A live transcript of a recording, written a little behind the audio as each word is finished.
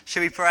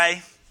Should we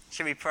pray?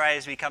 Should we pray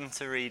as we come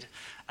to read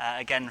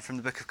again from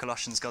the book of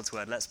Colossians, God's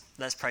word?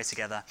 Let's pray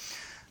together.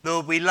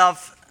 Lord, we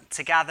love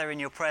to gather in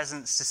your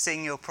presence, to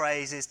sing your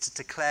praises, to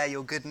declare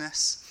your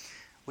goodness.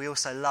 We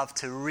also love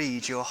to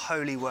read your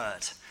holy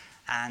word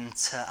and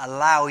to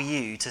allow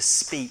you to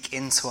speak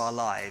into our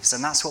lives.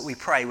 And that's what we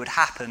pray would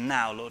happen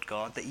now, Lord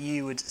God, that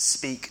you would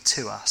speak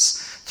to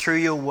us through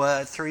your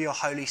word, through your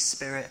Holy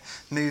Spirit,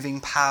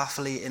 moving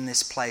powerfully in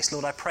this place.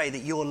 Lord, I pray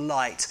that your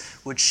light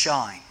would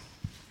shine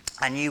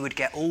and you would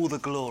get all the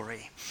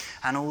glory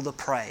and all the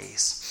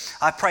praise.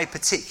 I pray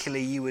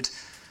particularly you would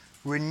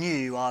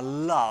renew our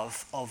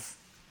love of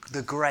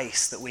the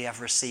grace that we have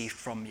received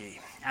from you.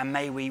 And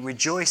may we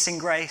rejoice in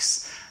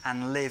grace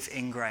and live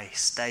in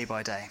grace day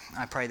by day.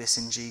 I pray this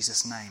in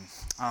Jesus' name.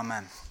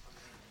 Amen.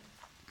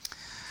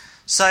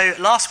 So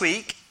last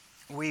week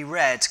we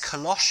read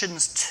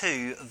Colossians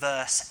 2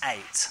 verse 8,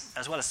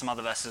 as well as some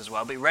other verses as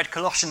well. But we read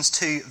Colossians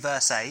 2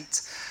 verse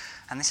 8.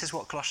 And this is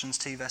what Colossians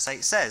 2 verse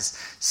 8 says.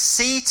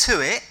 See to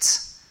it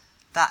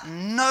that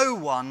no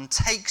one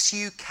takes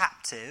you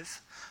captive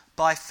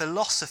by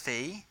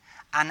philosophy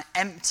and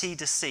empty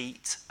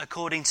deceit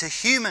according to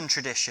human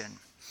tradition,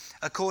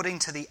 according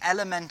to the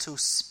elemental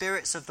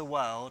spirits of the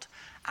world,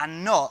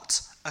 and not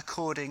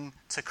according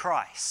to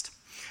Christ.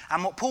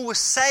 And what Paul was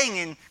saying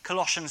in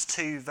Colossians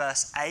 2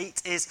 verse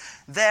 8 is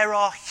there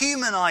are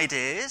human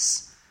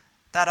ideas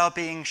that are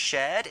being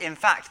shared. In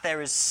fact,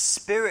 there is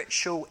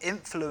spiritual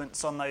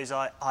influence on those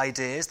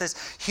ideas. There's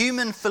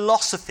human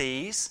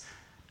philosophies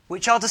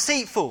which are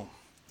deceitful,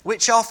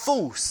 which are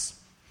false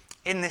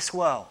in this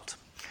world.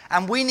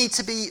 And we need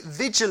to be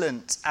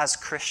vigilant as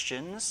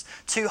Christians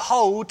to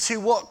hold to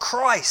what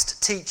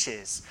Christ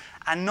teaches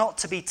and not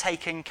to be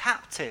taken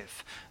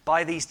captive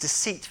by these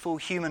deceitful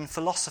human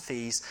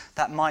philosophies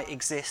that might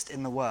exist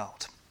in the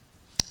world.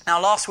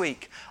 Now, last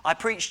week, I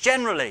preached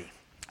generally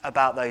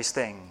about those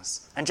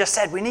things and just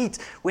said we need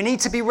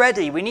to be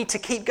ready. We need to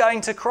keep going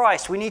to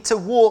Christ. We need to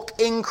walk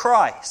in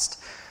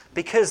Christ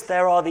because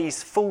there are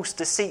these false,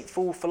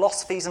 deceitful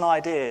philosophies and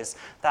ideas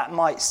that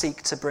might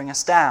seek to bring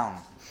us down.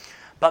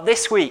 But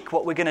this week,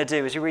 what we're going to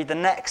do as we read the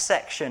next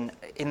section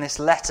in this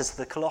letter to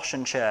the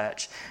Colossian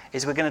church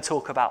is we're going to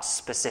talk about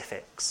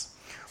specifics.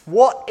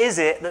 What is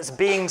it that's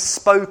being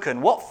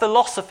spoken? What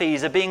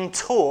philosophies are being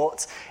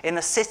taught in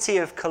the city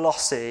of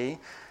Colossae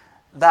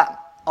that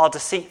are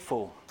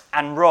deceitful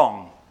and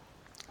wrong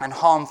and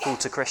harmful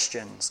to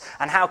Christians?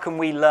 And how can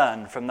we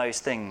learn from those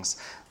things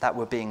that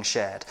were being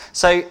shared?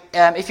 So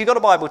if you've got a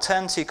Bible,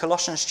 turn to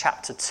Colossians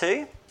chapter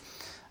 2.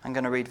 I'm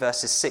going to read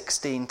verses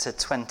 16 to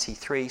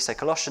 23. So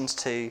Colossians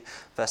 2,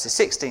 verses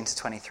 16 to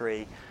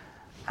 23.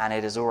 And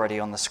it is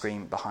already on the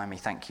screen behind me.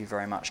 Thank you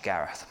very much,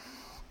 Gareth.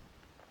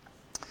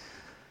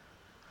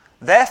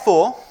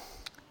 Therefore,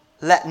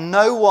 let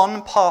no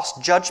one pass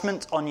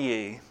judgment on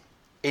you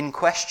in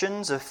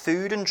questions of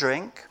food and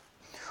drink,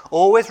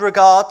 or with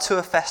regard to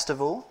a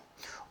festival,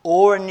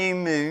 or a new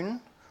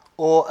moon,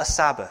 or a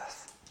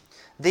Sabbath.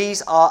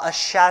 These are a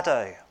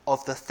shadow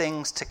of the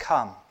things to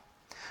come,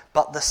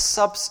 but the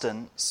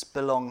substance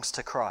belongs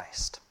to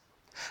Christ.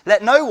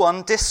 Let no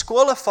one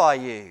disqualify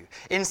you,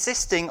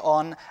 insisting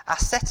on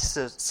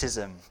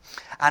asceticism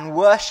and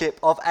worship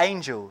of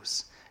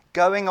angels,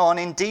 going on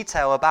in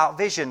detail about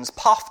visions,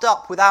 puffed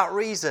up without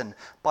reason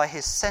by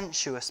his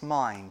sensuous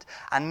mind,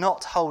 and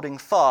not holding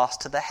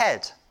fast to the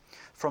head,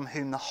 from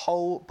whom the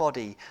whole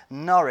body,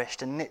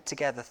 nourished and knit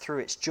together through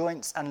its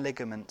joints and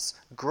ligaments,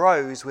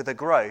 grows with a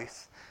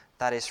growth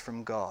that is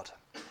from God.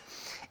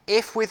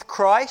 If with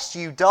Christ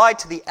you died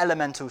to the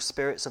elemental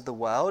spirits of the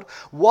world,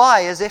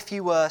 why, as if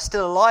you were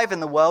still alive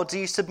in the world, do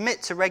you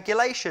submit to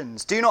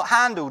regulations? Do not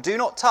handle, do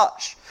not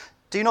touch,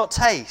 do not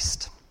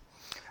taste,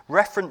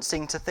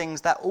 referencing to things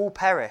that all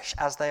perish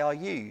as they are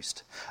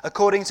used,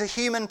 according to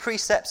human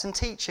precepts and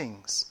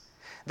teachings.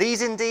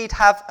 These indeed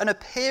have an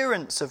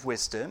appearance of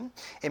wisdom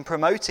in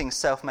promoting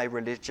self-made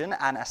religion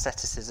and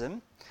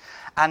asceticism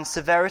and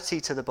severity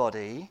to the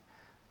body,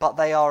 but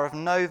they are of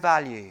no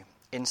value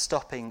in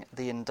stopping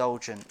the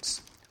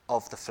indulgence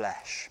of the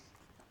flesh.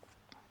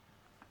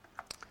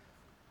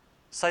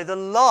 So the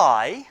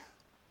lie,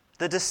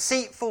 the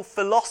deceitful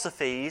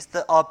philosophies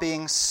that are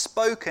being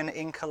spoken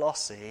in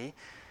Colossae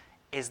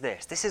is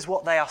this. This is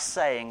what they are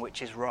saying,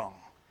 which is wrong.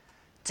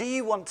 Do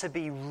you want to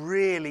be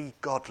really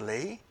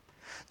godly?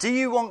 Do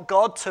you want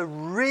God to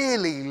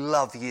really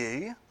love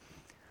you?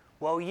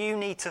 Well, you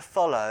need to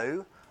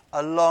follow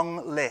a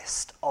long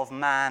list of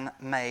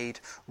man-made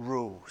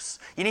rules.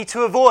 You need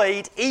to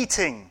avoid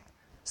eating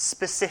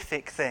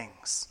specific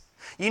things.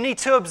 You need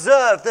to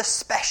observe the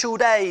special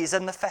days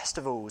and the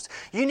festivals.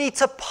 You need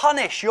to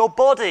punish your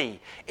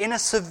body in a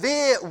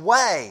severe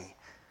way.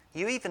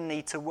 You even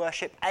need to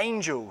worship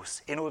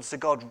angels in order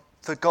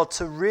for God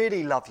to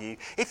really love you.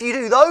 If you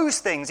do those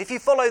things, if you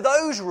follow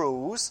those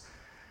rules,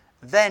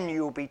 then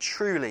you will be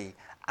truly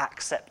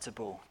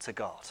acceptable to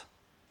God.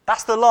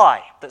 That's the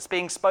lie that's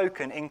being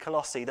spoken in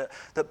Colossae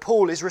that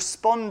Paul is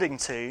responding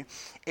to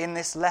in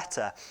this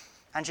letter.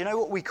 And do you know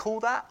what we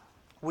call that?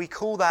 We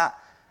call that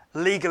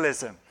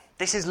legalism.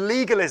 This is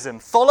legalism.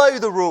 Follow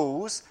the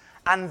rules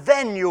and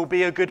then you'll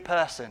be a good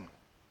person.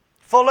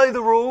 Follow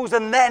the rules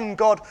and then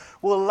God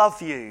will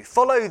love you.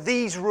 Follow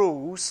these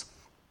rules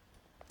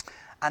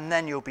and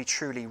then you'll be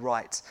truly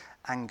right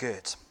and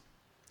good.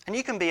 And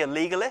you can be a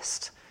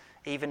legalist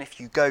even if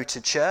you go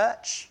to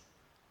church.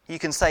 You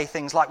can say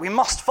things like, we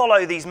must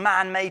follow these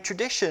man-made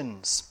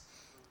traditions.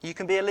 You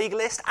can be a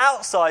legalist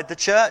outside the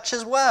church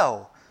as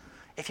well.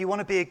 If you want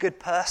to be a good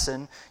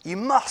person, you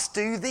must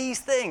do these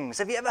things.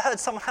 Have you ever heard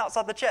someone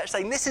outside the church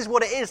saying, this is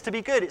what it is to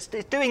be good? It's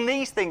doing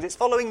these things. It's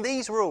following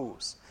these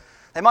rules.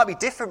 There might be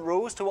different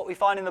rules to what we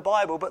find in the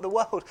Bible, but the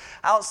world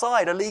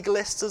outside are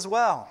legalists as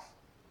well.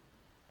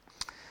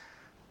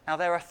 Now,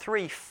 there are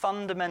three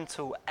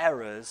fundamental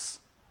errors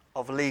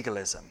of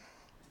legalism.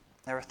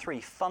 There are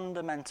three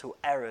fundamental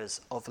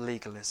errors of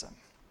legalism.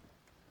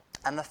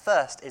 And the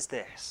first is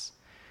this.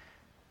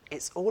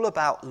 It's all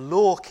about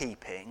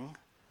law-keeping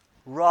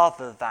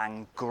rather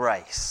than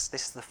grace.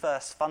 This is the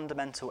first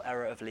fundamental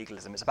error of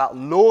legalism. It's about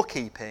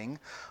law-keeping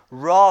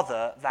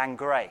rather than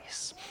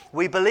grace.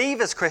 We believe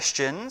as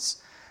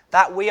Christians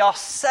that we are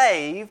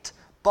saved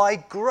by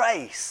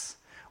grace.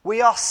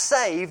 We are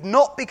saved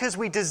not because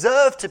we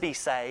deserve to be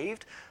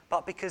saved,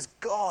 but because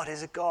God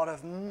is a God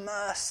of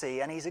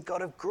mercy and he's a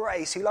God of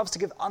grace who loves to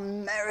give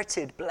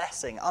unmerited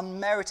blessing,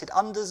 unmerited,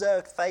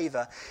 undeserved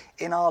favour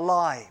in our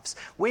lives.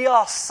 We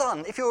are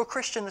if you're a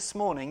Christian this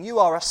morning, you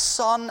are a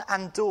son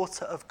and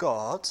daughter of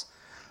God,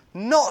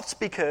 not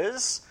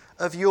because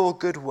of your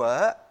good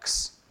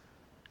works,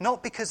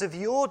 not because of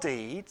your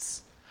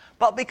deeds,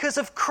 but because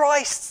of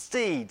Christ's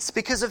deeds,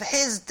 because of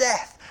his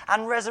death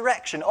and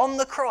resurrection. On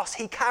the cross,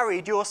 he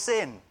carried your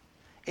sin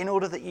in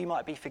order that you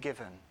might be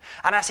forgiven.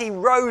 And as he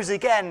rose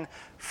again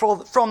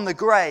from the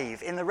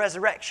grave in the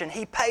resurrection,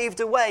 he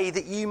paved a way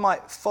that you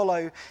might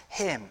follow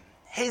him.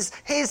 His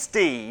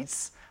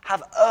deeds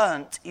have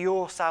earned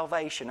your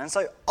salvation. And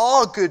so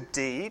our good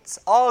deeds,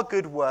 our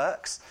good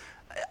works,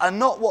 are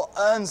not what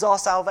earns our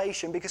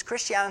salvation, because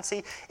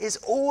Christianity is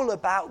all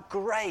about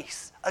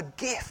grace, a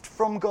gift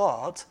from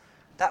God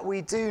that we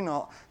do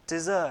not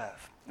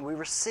deserve. And we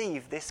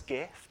receive this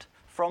gift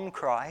from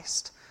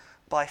Christ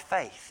by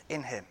faith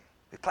in him.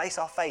 We place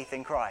our faith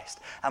in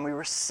Christ and we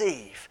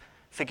receive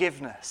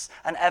forgiveness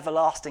and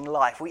everlasting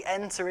life. We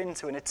enter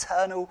into an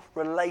eternal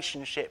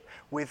relationship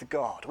with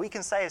God. We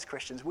can say as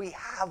Christians, we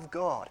have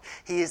God.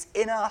 He is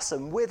in us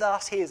and with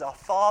us. He is our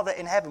Father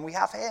in heaven. We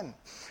have him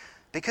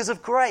because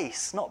of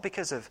grace, not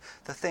because of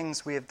the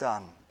things we have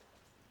done.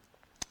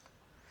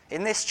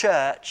 In this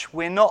church,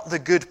 we're not the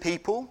good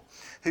people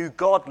who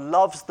God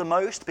loves the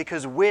most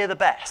because we're the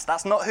best.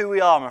 That's not who we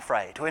are, I'm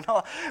afraid. We're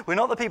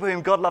not the people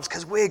whom God loves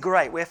because we're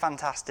great, we're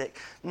fantastic.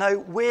 No,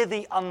 we're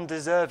the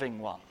undeserving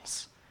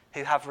ones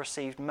who have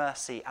received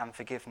mercy and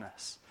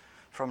forgiveness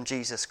from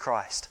Jesus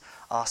Christ,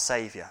 our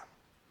Saviour.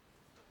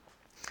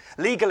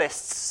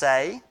 Legalists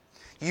say,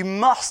 you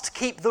must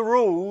keep the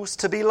rules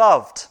to be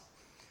loved.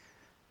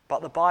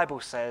 But the Bible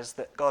says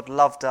that God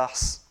loved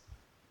us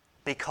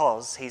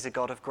because he's a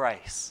God of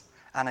grace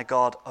and a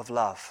God of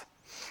love.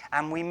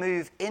 And we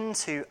move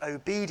into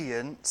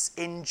obedience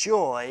in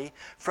joy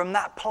from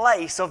that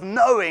place of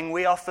knowing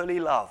we are fully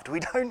loved. We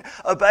don't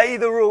obey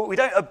the rule. We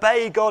don't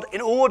obey God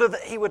in order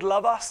that he would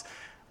love us.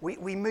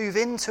 We move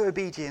into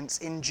obedience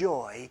in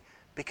joy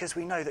because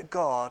we know that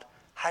God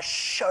has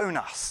shown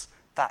us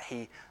that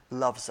he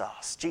loves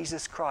us.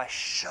 Jesus Christ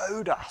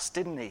showed us,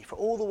 didn't he, for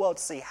all the world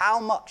to see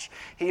how much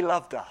he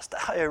loved us.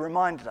 He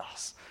reminded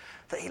us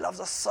that he loves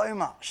us so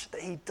much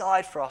that he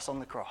died for us on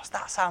the cross.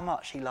 That's how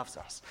much he loves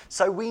us.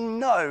 So we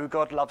know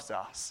God loves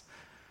us,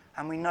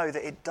 and we know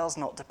that it does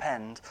not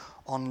depend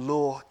on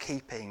law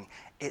keeping.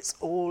 It's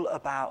all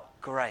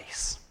about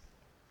grace.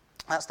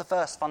 That's the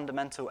first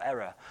fundamental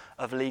error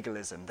of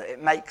legalism, that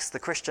it makes the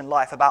Christian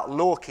life about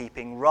law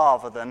keeping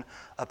rather than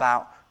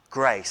about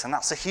grace. And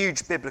that's a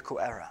huge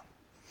biblical error.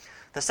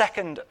 The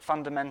second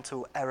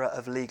fundamental error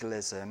of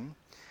legalism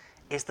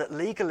is that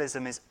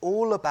legalism is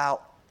all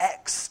about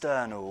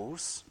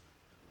externals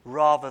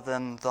rather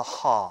than the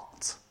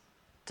heart.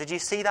 Did you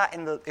see that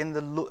in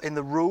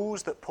the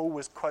rules that Paul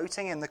was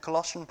quoting in the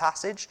Colossian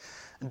passage?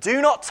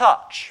 Do not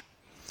touch,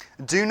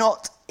 do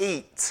not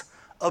eat,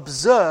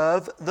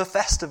 observe the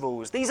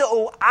festivals. These are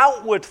all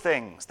outward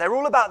things. They're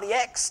all about the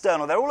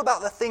external. They're all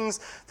about the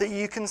things that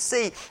you can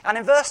see. And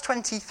in verse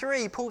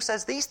 23, Paul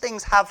says these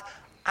things have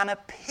an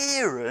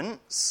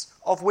appearance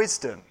of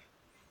wisdom.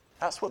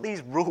 That's what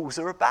these rules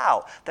are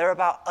about. They're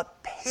about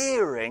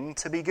appearing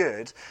to be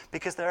good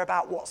because they're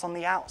about what's on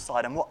the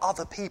outside and what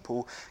other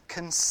people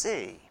can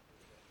see.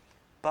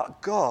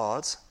 But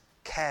God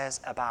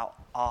cares about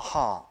our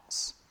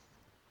hearts.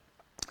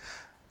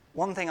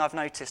 One thing I've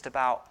noticed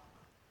about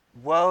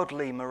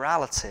worldly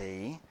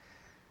morality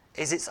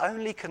is it's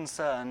only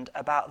concerned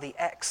about the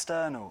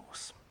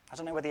externals. I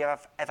don't know whether you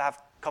ever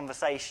have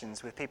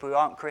conversations with people who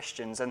aren't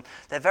Christians, and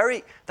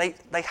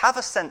they have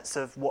a sense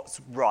of what's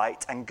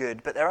right and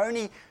good, but they're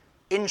only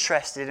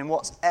interested in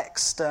what's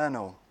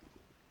external.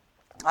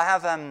 I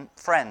have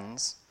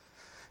friends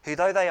who,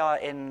 though they are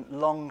in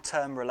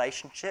long-term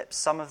relationships,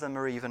 some of them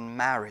are even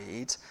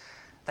married,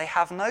 they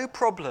have no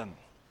problem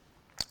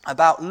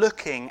about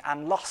looking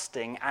and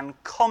lusting and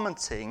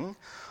commenting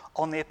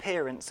on the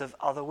appearance of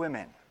other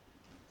women.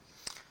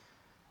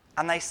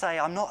 And they say,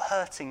 I'm not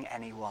hurting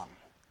anyone.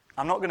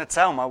 I'm not going to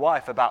tell my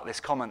wife about this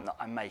comment that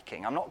I'm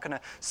making. I'm not going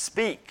to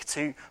speak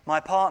to my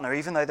partner,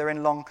 even though they're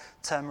in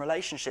long-term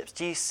relationships.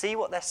 Do you see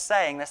what they're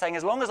saying? They're saying,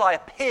 as long as I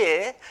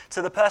appear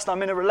to the person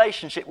I'm in a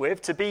relationship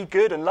with to be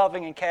good and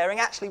loving and caring,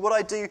 actually what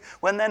I do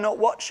when they're not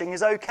watching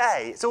is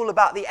okay. It's all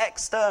about the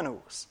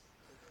externals.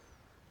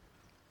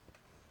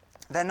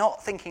 They're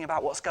not thinking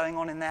about what's going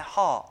on in their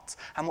heart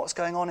and what's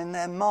going on in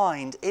their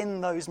mind in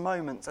those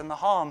moments and the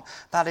harm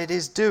that it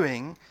is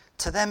doing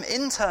to them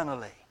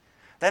internally.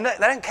 They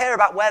don't care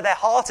about where their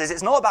heart is.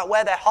 It's not about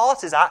where their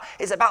heart is at.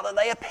 It's about that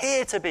they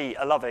appear to be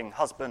a loving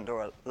husband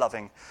or a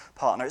loving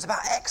partner. It's about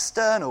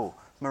external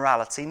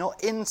morality,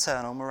 not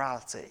internal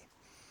morality.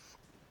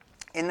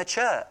 In the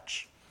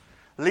church,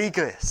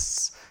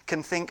 legalists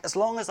can think, as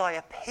long as I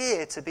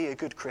appear to be a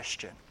good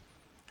Christian,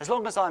 as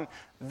long as I'm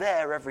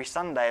there every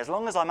Sunday, as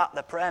long as I'm at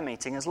the prayer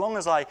meeting, as long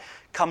as I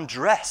come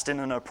dressed in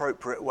an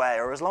appropriate way,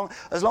 or as long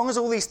as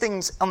all these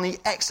things on the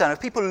external,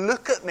 if people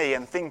look at me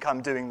and think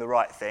I'm doing the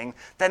right thing,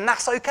 then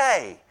that's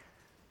okay.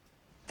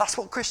 That's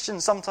what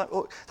Christians sometimes,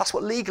 or that's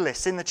what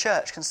legalists in the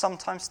church can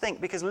sometimes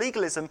think, because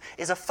legalism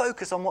is a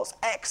focus on what's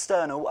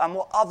external and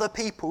what other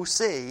people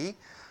see,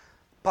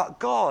 but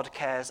God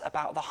cares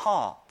about the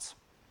heart.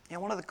 You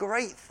know, one of the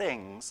great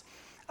things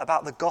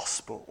about the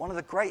gospel, one of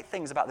the great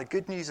things about the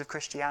good news of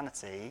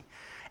Christianity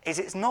is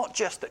it's not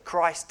just that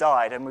Christ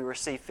died and we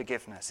receive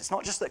forgiveness. It's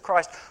not just that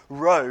Christ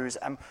rose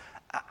and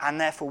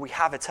therefore we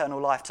have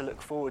eternal life to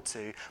look forward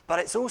to, but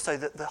it's also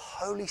that the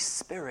Holy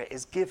Spirit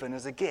is given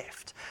as a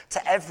gift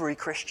to every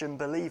Christian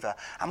believer.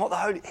 And what the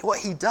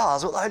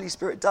Holy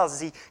Spirit does is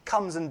he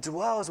comes and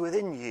dwells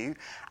within you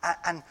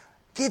and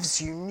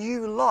gives you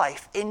new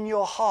life in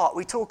your heart.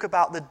 We talk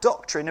about the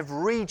doctrine of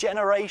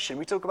regeneration.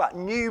 We talk about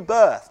new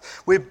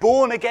birth. We're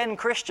born again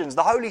Christians.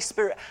 The Holy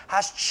Spirit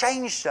has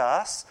changed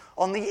us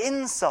on the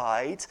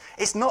inside.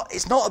 It's not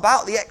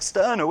about the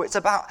external. It's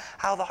about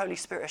how the Holy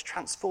Spirit has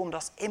transformed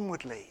us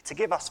inwardly to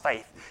give us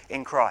faith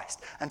in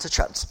Christ and to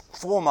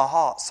transform our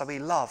hearts so we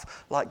love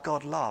like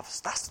God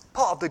loves. That's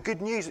part of the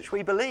good news which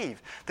we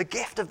believe. The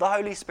gift of the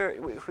Holy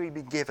Spirit which we've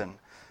been given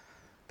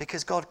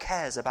because God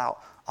cares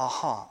about our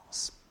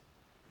hearts.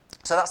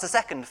 So that's the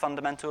second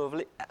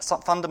fundamental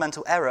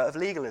error of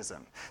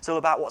legalism. It's all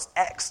about what's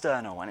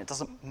external, and it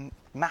doesn't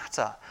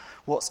matter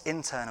what's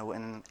internal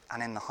and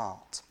in the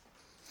heart.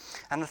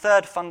 And the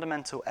third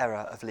fundamental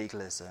error of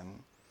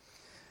legalism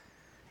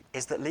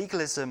is that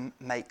legalism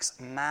makes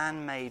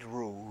man-made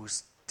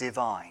rules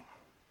divine.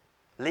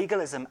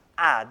 Legalism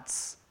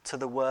adds to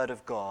the Word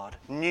of God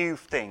new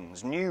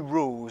things, new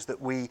rules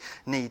that we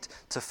need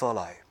to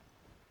follow.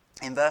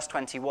 In verse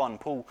 21,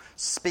 Paul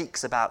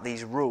speaks about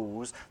these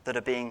rules that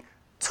are being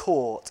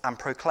taught and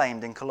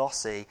proclaimed in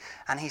Colossae,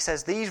 and he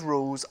says these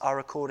rules are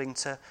according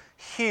to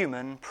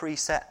human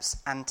precepts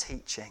and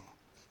teaching.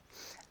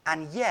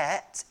 And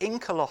yet, in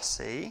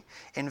Colossae,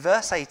 in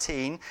verse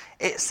 18,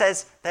 it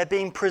says they're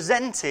being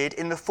presented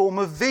in the form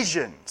of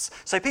visions.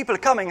 So people are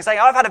coming and saying,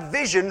 I've had a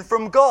vision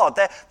from God.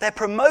 They're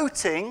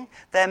promoting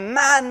their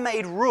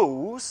man-made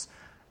rules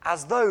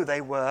as though they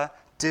were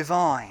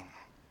divine.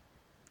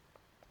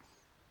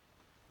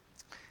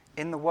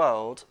 In the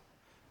world,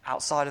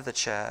 outside of the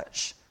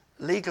church,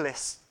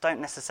 legalists don't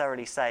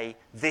necessarily say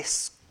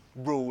this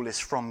rule is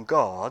from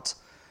God,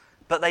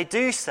 but they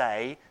do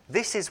say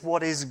this is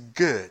what is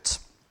good.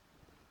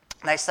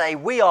 They say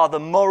we are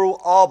the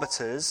moral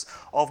arbiters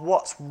of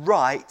what's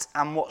right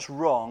and what's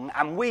wrong,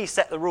 and we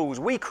set the rules.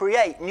 We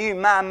create new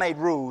man-made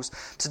rules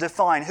to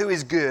define who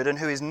is good and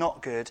who is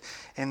not good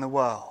in the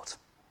world.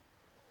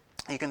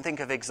 You can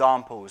think of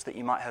examples that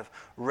you might have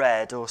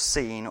read or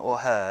seen or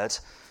heard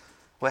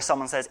where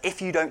someone says,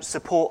 if you don't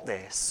support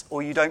this,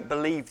 or you don't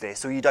believe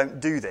this, or you don't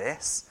do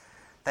this,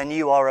 then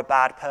you are a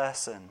bad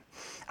person.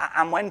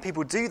 And when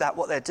people do that,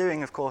 what they're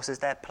doing, of course, is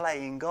they're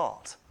playing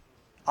God.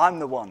 I'm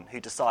the one who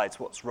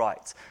decides what's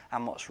right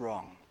and what's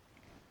wrong.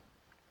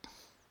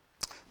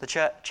 The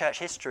church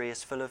history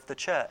is full of the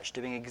church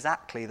doing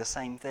exactly the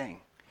same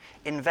thing,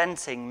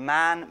 inventing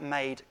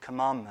man-made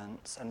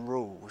commandments and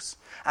rules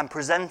and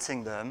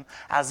presenting them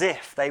as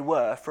if they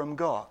were from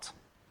God.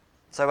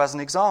 So as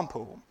an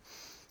example,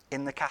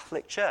 in the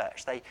Catholic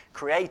Church, they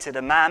created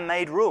a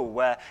man-made rule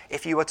where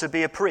if you were to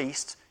be a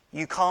priest,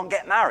 you can't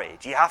get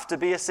married. You have to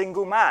be a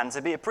single man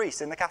to be a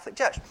priest in the Catholic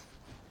Church.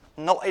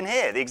 Not in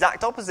here. The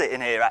exact opposite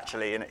in here,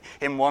 actually.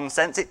 In one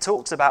sense, it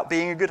talks about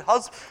being a good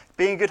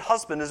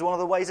husband as one of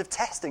the ways of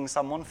testing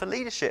someone for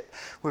leadership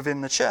within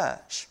the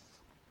church.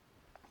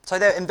 So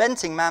they're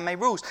inventing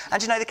man-made rules.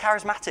 And you know, the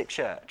charismatic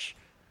church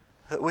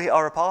that we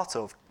are a part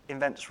of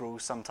invents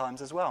rules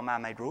sometimes as well,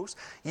 man-made rules.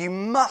 You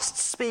must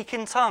speak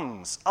in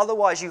tongues,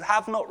 otherwise you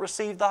have not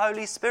received the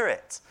Holy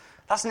Spirit.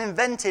 That's an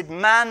invented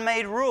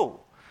man-made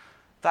rule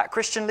that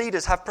Christian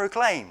leaders have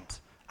proclaimed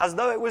as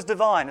though it was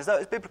divine, as though it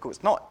was biblical.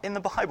 It's not in the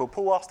Bible.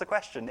 Paul asked the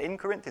question in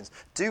Corinthians,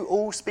 do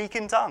all speak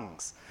in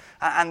tongues?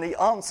 And the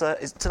answer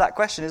to that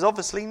question is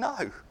obviously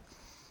no.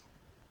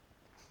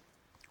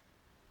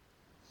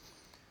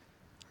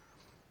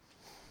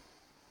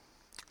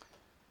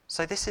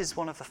 So this is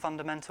one of the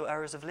fundamental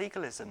errors of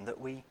legalism, that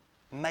we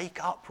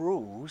make up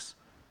rules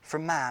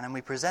from man and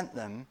we present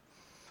them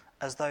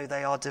as though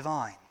they are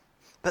divine.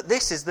 But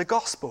this is the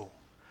gospel.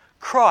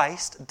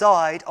 Christ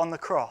died on the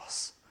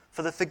cross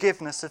for the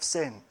forgiveness of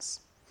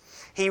sins.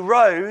 He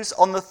rose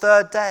on the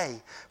third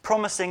day,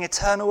 promising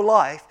eternal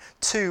life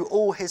to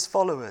all his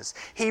followers.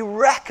 He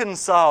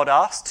reconciled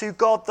us to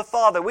God the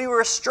Father. We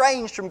were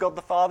estranged from God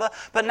the Father,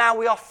 but now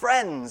we are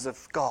friends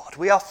of God.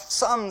 We are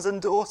sons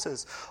and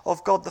daughters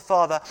of God the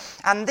Father.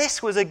 And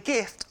this was a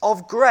gift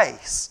of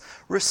grace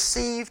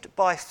received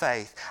by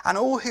faith. And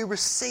all who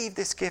receive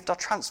this gift are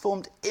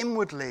transformed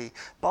inwardly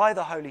by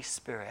the Holy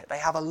Spirit. They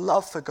have a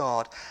love for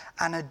God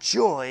and a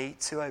joy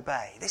to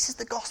obey. This is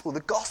the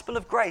gospel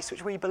of grace,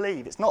 which we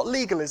believe. It's not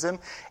legalism,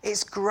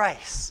 it's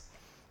grace.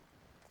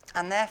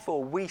 And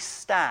therefore we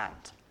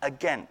stand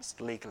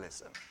against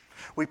legalism.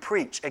 We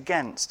preach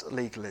against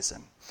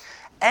legalism.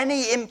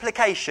 Any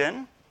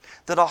implication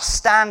that our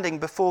standing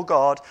before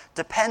God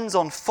depends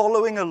on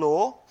following a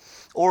law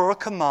or a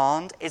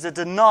command is a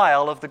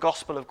denial of the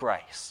gospel of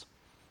grace.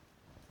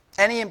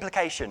 Any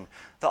implication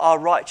that our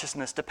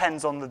righteousness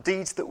depends on the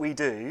deeds that we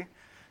do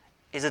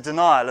is a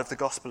denial of the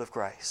gospel of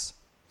grace.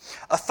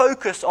 A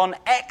focus on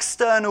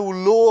external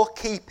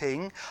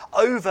law-keeping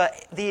over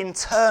the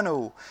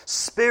internal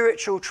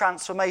spiritual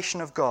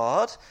transformation of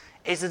God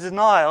is a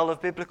denial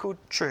of biblical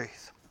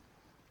truth.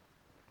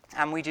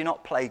 And we do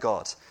not play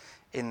God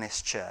in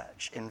this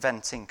church,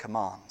 inventing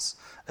commands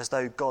as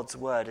though God's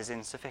word is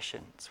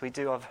insufficient. We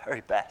do our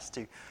very best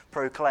to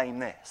proclaim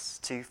this,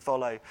 to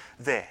follow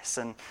this.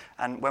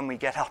 And when we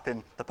get up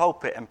in the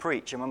pulpit and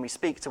preach, and when we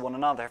speak to one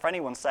another, if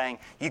anyone's saying,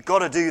 you've got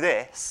to do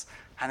this,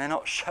 and they're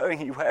not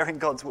showing you where in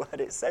God's word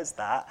it says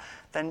that,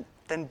 then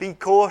be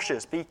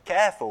cautious, be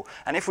careful.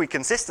 And if we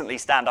consistently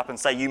stand up and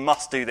say, you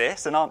must do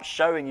this, and aren't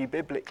showing you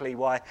biblically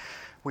why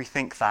we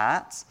think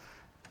that,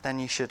 then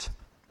you should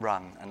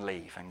run and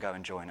leave and go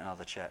and join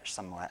another church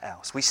somewhere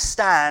else. We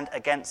stand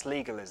against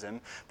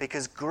legalism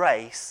because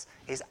grace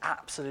is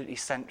absolutely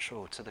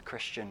central to the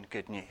Christian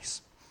good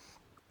news.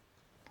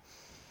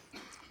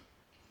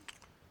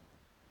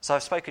 So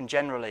I've spoken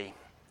generally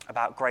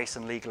about grace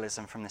and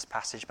legalism from this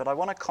passage, but I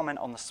want to comment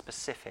on the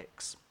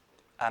specifics,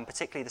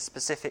 particularly the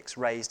specifics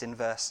raised in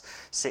verse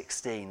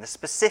 16, the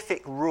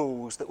specific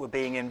rules that were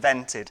being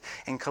invented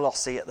in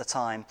Colossae at the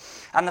time.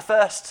 And the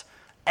first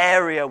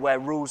area where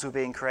rules were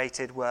being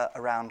created were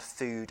around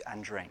food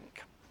and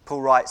drink.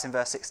 Paul writes in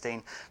verse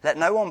 16, "Let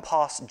no one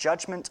pass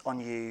judgment on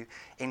you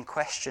in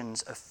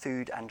questions of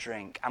food and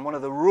drink." And one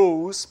of the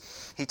rules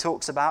he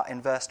talks about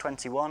in verse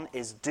 21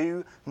 is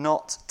do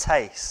not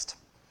taste.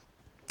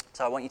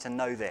 So I want you to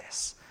know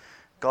this.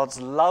 God's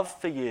love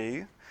for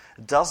you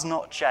does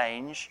not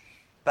change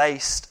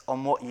based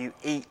on what you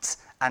eat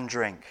and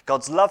drink.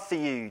 God's love for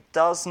you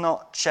does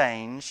not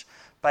change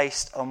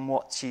based on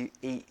what you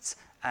eat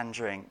and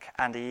drink.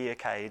 Andy, are you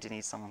okay? Do you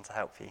need someone to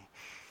help you?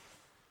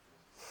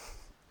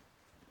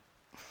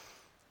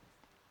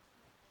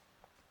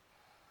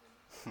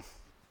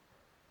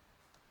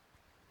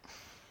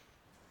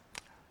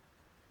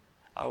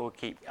 I'll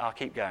keep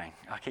going.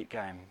 I'll keep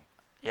going.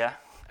 Yeah?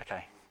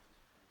 Okay.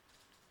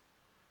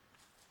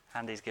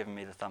 Andy's given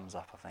me the thumbs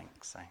up, I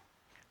think. So,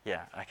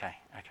 yeah, okay.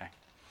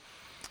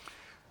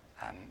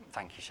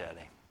 Thank you,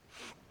 Shirley.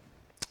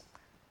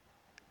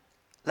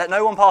 Let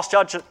no one pass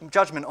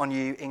judgment on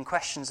you in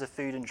questions of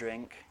food and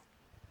drink,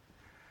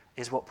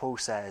 is what Paul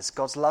says.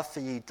 God's love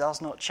for you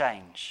does not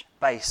change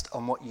based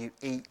on what you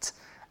eat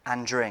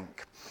and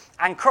drink.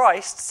 And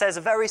Christ says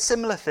a very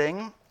similar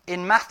thing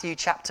in Matthew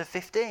chapter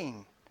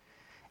 15.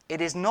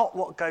 It is not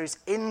what goes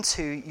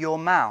into your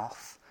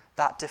mouth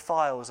that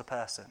defiles a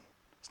person.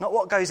 It's not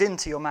what goes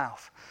into your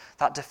mouth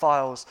that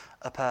defiles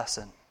a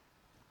person.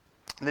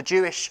 The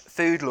Jewish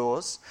food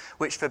laws,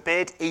 which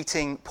forbid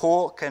eating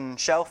pork and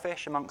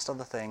shellfish, amongst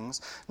other things,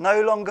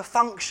 no longer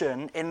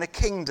function in the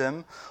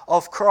kingdom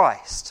of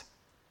Christ.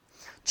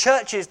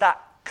 Churches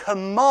that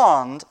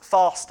command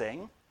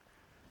fasting,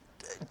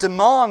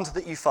 demand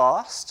that you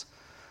fast.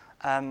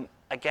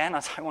 Again, I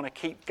don't want to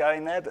keep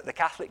going there, but the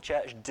Catholic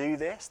Church do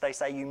this. They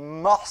say you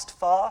must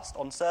fast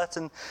on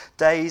certain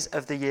days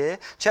of the year.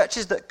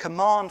 Churches that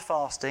command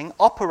fasting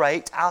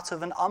operate out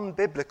of an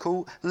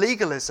unbiblical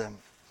legalism.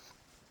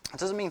 It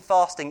doesn't mean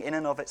fasting in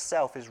and of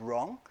itself is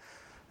wrong.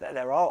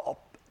 There are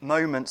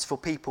moments for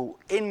people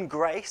in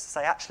grace to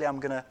say, actually, I'm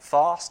going to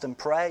fast and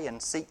pray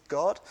and seek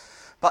God.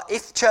 But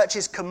if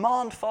churches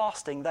command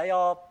fasting, they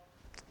are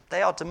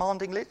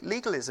demanding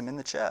legalism in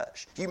the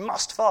church. You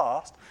must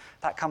fast.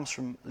 That comes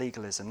from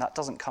legalism. That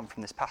doesn't come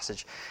from this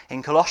passage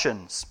in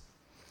Colossians.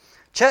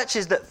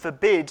 Churches that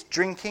forbid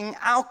drinking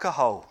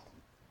alcohol,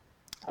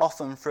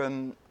 often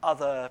from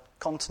other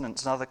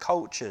continents and other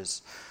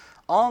cultures,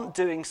 aren't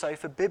doing so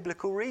for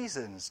biblical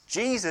reasons.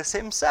 Jesus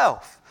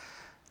himself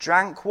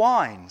drank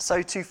wine.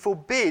 So to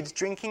forbid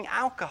drinking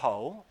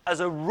alcohol as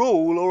a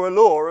rule or a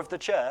law of the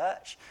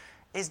church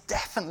is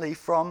definitely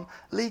from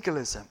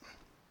legalism.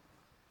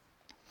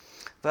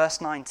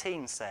 Verse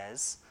 19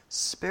 says,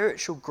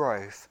 spiritual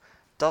growth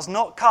does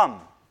not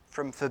come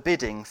from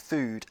forbidding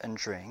food and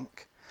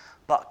drink,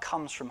 but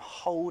comes from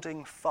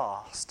holding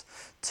fast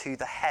to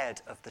the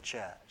head of the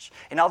church.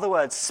 In other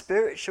words,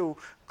 spiritual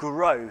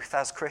growth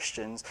as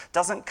Christians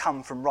doesn't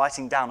come from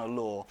writing down a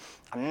law.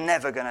 I'm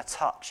never going to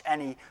touch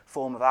any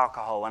form of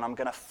alcohol and I'm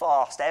going to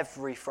fast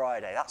every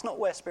Friday. That's not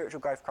where spiritual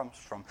growth comes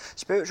from.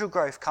 Spiritual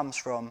growth comes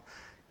from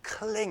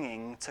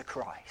clinging to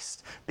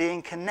Christ,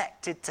 being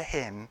connected to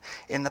him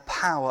in the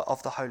power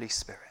of the Holy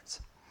Spirit.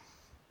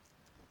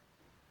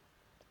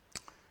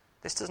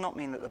 This does not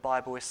mean that the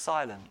Bible is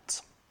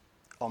silent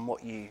on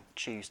what you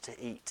choose to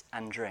eat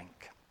and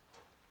drink.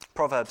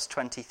 Proverbs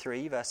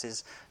 23,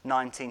 verses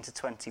 19 to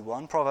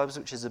 21, Proverbs,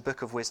 which is a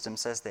book of wisdom,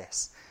 says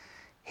this: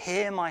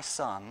 "Hear, my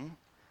son,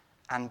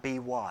 and be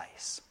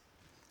wise,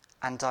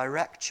 and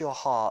direct your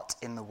heart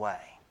in the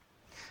way.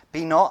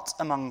 Be not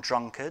among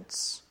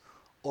drunkards,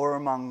 or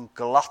among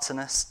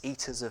gluttonous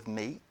eaters of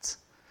meat,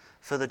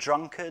 for the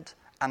drunkard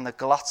and the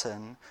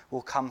glutton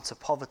will come to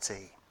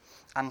poverty,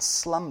 and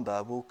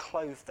slumber will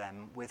clothe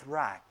them with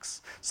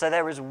rags." So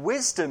there is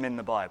wisdom in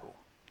the Bible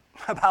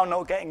about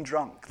not getting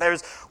drunk. There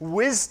is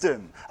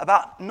wisdom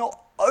about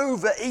not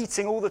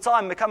overeating all the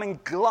time, becoming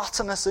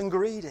gluttonous and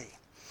greedy.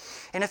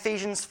 In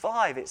Ephesians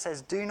 5, it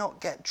says, "Do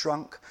not get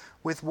drunk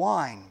with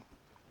wine."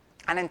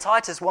 And in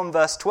Titus 1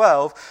 verse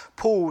 12,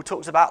 Paul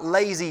talks about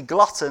lazy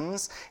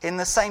gluttons in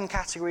the same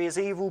category as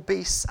evil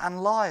beasts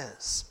and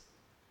liars.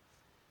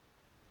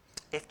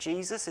 If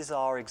Jesus is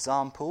our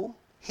example,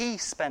 he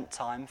spent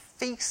time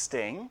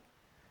feasting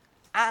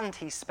and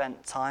he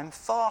spent time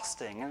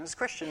fasting. And as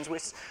Christians,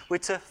 we're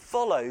to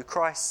follow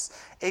Christ's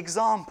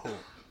example.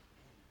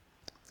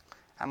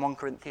 And 1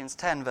 Corinthians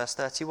 10 verse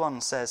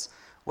 31 says,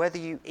 "Whether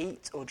you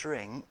eat or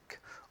drink,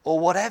 or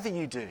whatever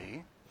you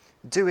do,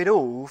 do it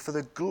all for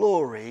the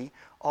glory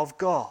of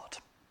God."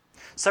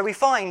 So we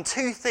find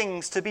two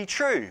things to be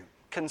true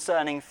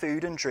concerning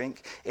food and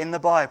drink in the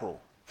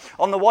Bible.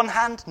 On the one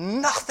hand,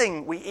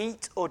 nothing we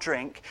eat or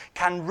drink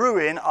can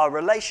ruin our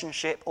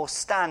relationship or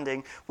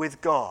standing with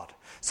God.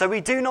 So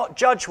we do not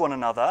judge one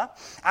another,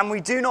 and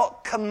we do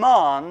not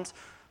command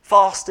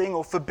fasting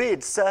or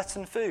forbid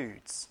certain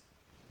foods.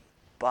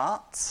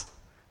 But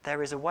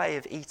there is a way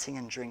of eating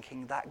and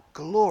drinking that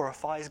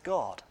glorifies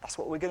God. That's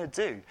what we're going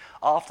to do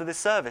after this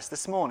service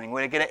this morning.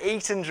 We're going to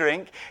eat and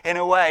drink in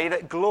a way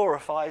that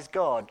glorifies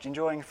God,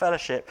 enjoying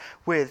fellowship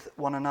with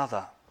one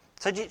another.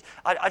 So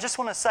I just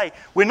want to say,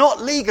 we're not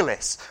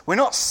legalists. We're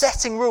not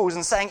setting rules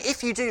and saying,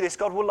 if you do this,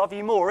 God will love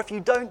you more. If you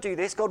don't do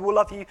this, God will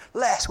love you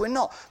less. We're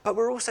not. But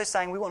we're also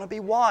saying we want to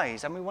be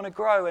wise and we want to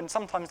grow. And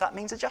sometimes that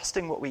means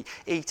adjusting what we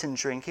eat and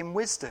drink in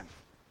wisdom.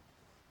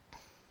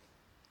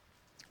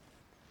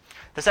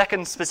 The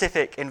second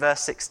specific in verse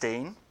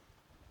 16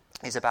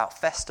 is about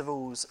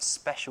festivals,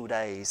 special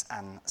days,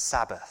 and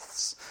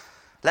Sabbaths.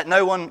 "Let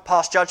no one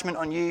pass judgment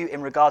on you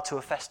in regard to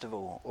a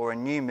festival or a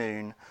new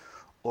moon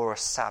or a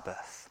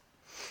Sabbath."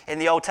 In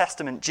the Old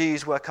Testament,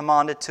 Jews were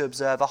commanded to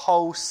observe a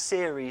whole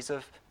series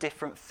of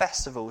different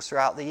festivals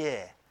throughout the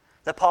year.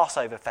 The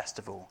Passover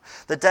festival,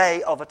 the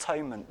Day of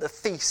Atonement, the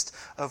Feast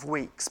of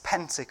Weeks,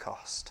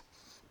 Pentecost.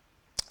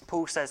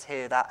 Paul says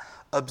here that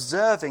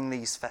observing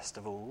these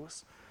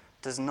festivals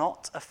does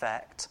not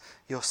affect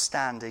your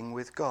standing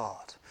with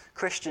God.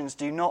 Christians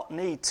do not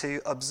need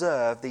to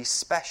observe these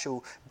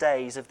special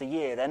days of the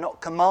year. They're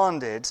not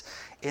commanded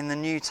in the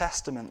New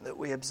Testament that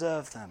we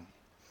observe them.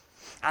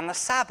 And the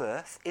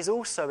Sabbath is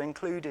also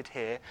included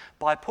here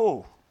by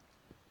Paul.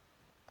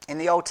 In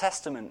the Old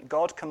Testament,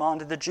 God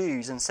commanded the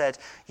Jews and said,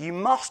 "You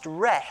must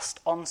rest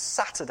on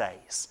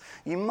Saturdays.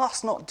 You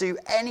must not do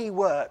any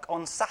work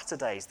on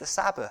Saturdays, the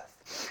Sabbath."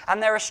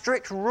 And there are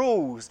strict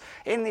rules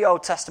in the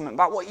Old Testament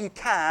about what you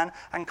can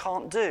and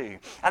can't do.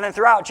 And then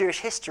throughout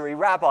Jewish history,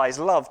 rabbis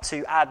loved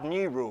to add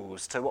new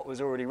rules to what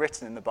was already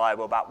written in the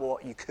Bible about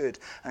what you could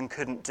and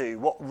couldn't do,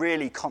 what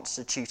really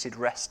constituted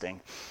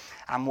resting,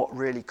 and what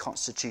really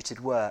constituted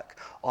work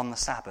on the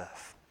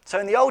Sabbath. So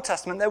in the Old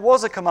Testament, there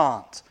was a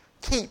command: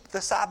 keep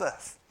the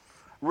Sabbath.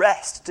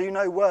 Rest, do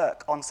no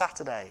work on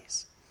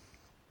Saturdays.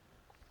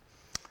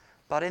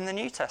 But in the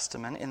New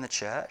Testament, in the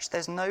church,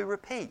 there's no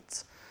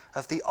repeat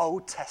of the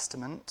Old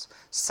Testament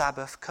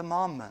Sabbath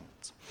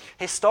commandment.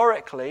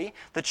 Historically,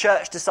 the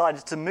church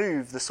decided to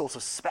move the sort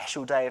of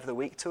special day of the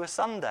week to a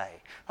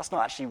Sunday. That's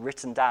not actually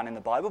written down in the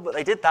Bible, but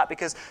they did that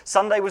because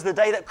Sunday was the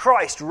day that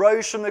Christ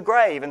rose from the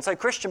grave. And so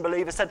Christian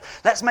believers said,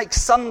 let's make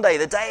Sunday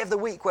the day of the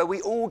week where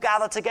we all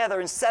gather together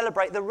and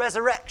celebrate the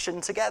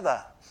resurrection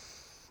together.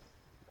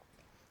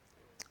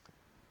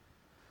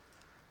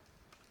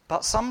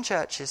 But some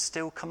churches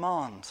still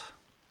command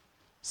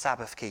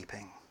Sabbath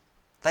keeping.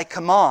 They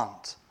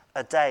command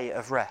a day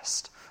of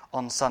rest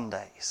on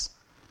Sundays.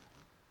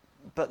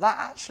 But that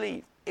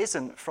actually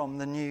isn't from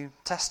the New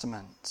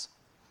Testament.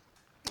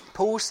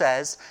 Paul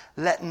says,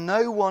 "Let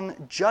no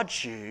one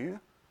judge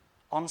you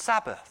on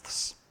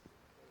Sabbaths."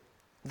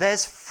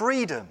 There's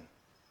freedom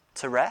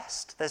to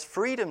rest. There's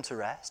freedom to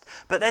rest.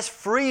 But there's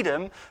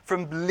freedom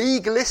from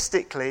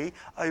legalistically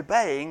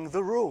obeying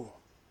the rule.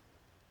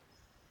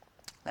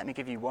 let me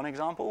give you one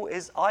example,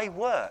 is I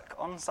work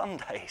on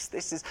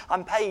Sundays.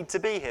 I'm paid to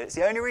be here. It's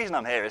the only reason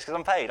I'm here is because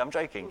I'm paid. I'm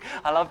joking.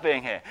 I love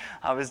being here.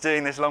 I was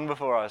doing this long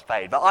before I was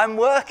paid. But I'm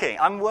working.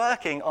 I'm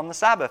working on the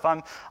Sabbath.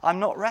 I'm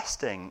not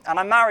resting. And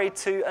I'm married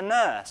to a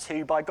nurse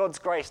who, by God's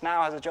grace,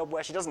 now has a job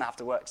where she doesn't have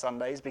to work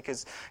Sundays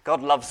because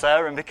God loves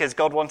her and because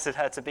God wanted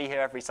her to be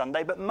here every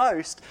Sunday. But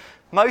most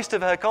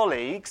of her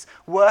colleagues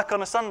work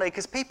on a Sunday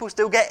because people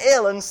still get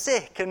ill and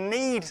sick and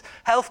need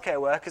healthcare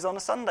workers on a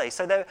Sunday.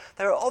 So there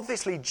are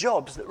obviously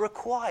jobs that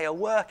require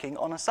working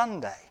on a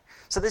Sunday.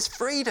 So there's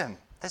freedom.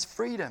 There's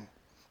freedom.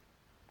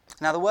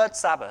 Now the word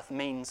Sabbath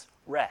means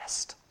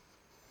rest.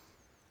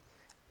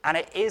 And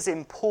it is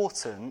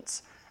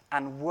important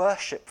and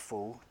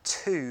worshipful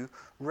to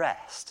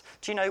rest.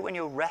 Do you know when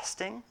you're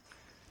resting,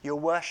 you're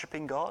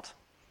worshipping God?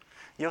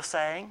 You're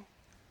saying,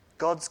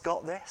 God's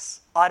got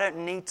this. I don't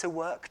need to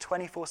work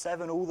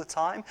 24/7 all the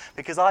time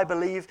because I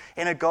believe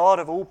in a God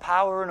of all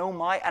power and all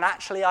might, and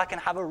actually I can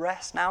have a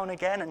rest now and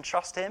again and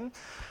trust him.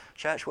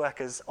 Church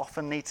workers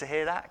often need to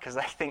hear that because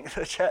they think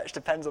the church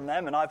depends on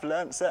them, and I've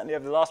learned certainly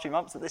over the last few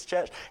months that this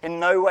church in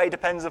no way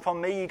depends upon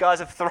me. You guys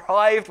have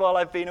thrived while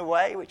I've been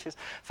away, which is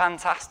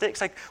fantastic.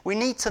 So we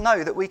need to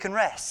know that we can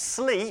rest.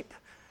 Sleep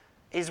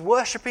is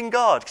worshipping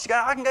God. Because you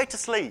go, I can go to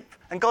sleep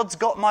and God's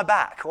got my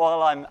back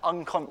while I'm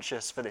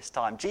unconscious for this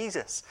time.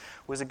 Jesus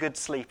was a good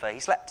sleeper. He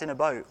slept in a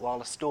boat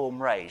while a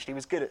storm raged. He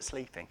was good at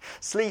sleeping.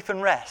 Sleep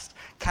and rest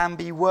can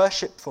be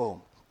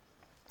worshipful.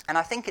 And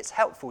I think it's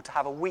helpful to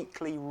have a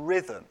weekly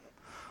rhythm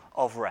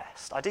of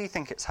rest. I do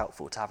think it's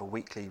helpful to have a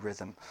weekly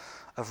rhythm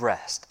of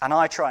rest. And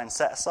I try and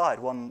set aside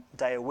one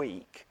day a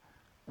week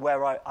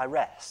where I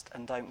rest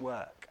and don't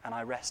work. And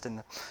I rest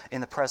in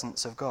the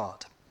presence of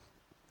God.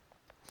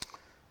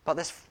 But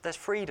there's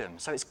freedom,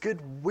 so it's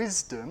good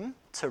wisdom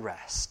to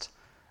rest.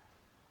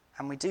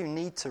 And we do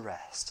need to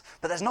rest.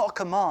 But there's not a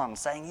command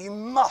saying you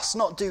must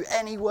not do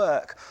any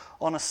work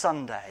on a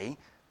Sunday,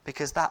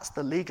 because that's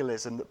the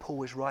legalism that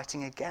Paul is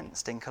writing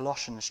against in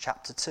Colossians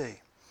chapter 2.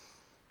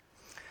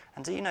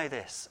 And do you know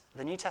this?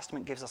 The New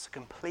Testament gives us a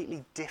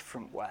completely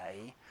different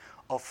way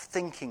of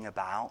thinking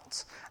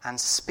about and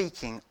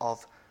speaking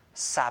of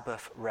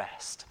Sabbath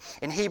rest.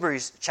 In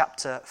Hebrews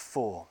chapter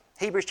 4,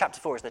 Hebrews chapter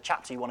 4 is the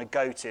chapter you want to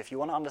go to if you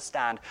want to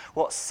understand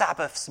what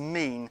Sabbaths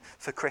mean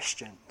for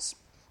Christians.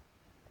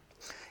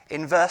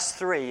 In verse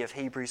 3 of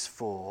Hebrews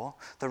 4,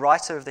 the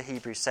writer of the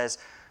Hebrews says,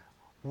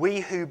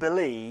 "We who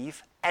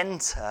believe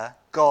enter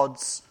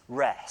God's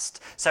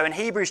rest." So in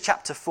Hebrews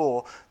chapter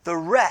 4, the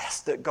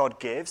rest that God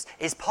gives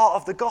is part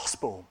of the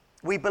gospel.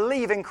 We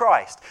believe in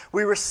Christ,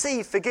 we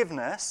receive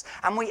forgiveness,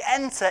 and we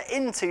enter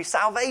into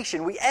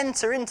salvation. We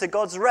enter into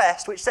God's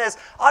rest, which says,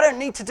 I don't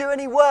need to do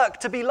any work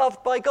to be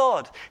loved by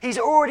God. He's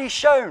already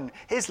shown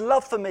his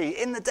love for me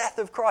in the death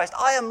of Christ.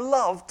 I am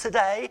loved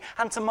today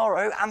and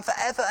tomorrow and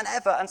forever and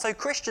ever. And so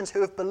Christians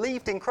who have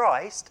believed in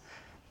Christ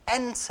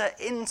enter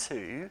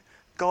into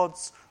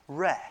God's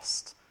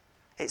rest.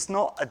 It's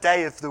not a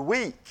day of the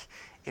week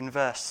in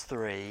verse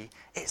 3.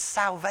 It's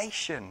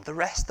salvation, the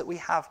rest that we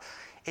have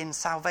in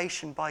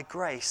salvation by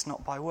grace,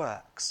 not by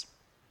works.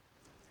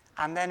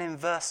 And then in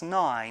verse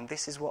 9,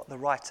 this is what the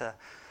writer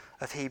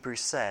of Hebrews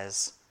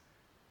says: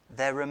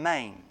 there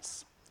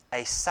remains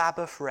a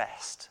Sabbath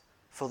rest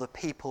for the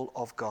people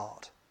of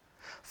God.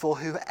 For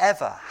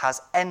whoever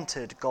has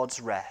entered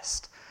God's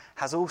rest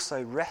has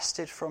also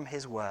rested from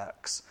his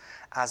works,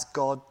 as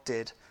God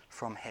did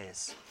from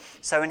his.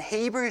 So in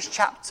Hebrews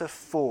chapter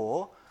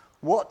 4,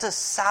 what does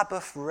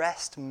Sabbath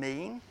rest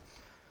mean?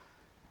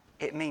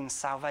 It means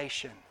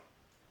salvation.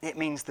 It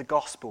means the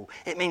gospel.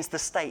 It means the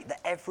state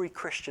that every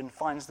Christian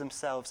finds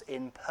themselves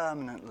in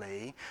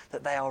permanently,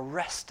 that they are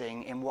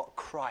resting in what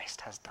Christ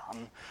has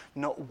done,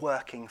 not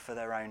working for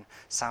their own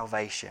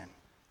salvation.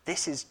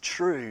 This is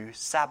true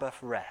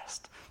Sabbath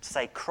rest, to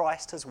say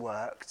Christ has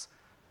worked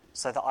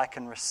so that I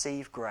can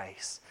receive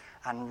grace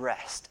and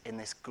rest in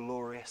this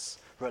glorious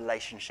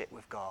relationship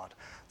with God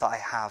that I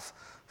have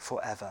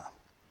forever.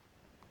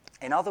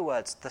 In other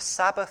words, the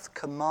Sabbath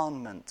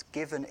commandment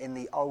given in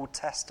the Old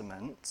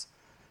Testament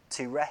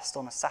to rest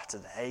on a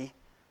Saturday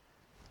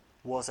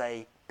was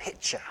a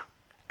picture,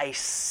 a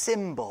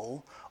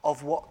symbol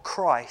of what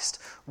Christ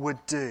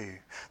would do.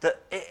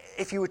 That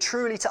if you were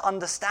truly to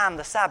understand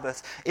the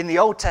Sabbath in the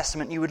Old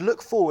Testament, you would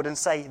look forward and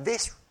say,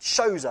 this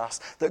shows us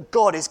that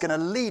God is going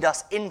to lead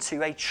us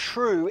into a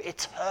true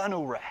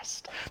eternal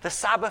rest. The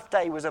Sabbath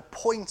day was a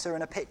pointer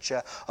and a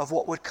picture of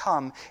what would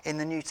come in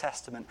the New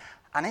Testament.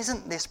 And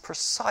isn't this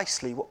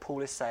precisely what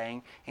Paul is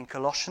saying in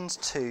Colossians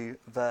 2,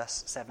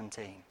 verse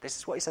 17? This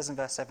is what he says in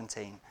verse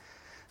 17.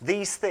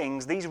 These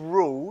things, these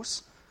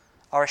rules,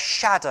 are a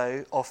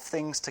shadow of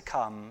things to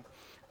come,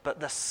 but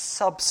the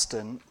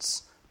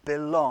substance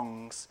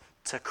belongs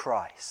to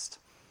Christ.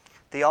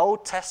 The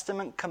Old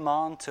Testament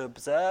command to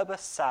observe a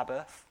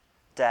Sabbath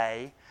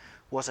day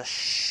was a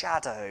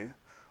shadow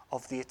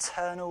of the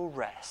eternal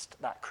rest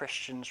that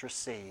Christians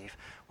receive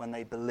when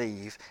they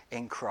believe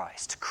in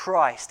Christ.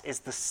 Christ is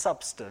the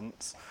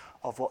substance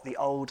of what the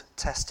Old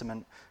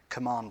Testament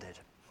commanded.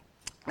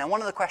 Now,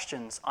 one of the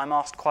questions I'm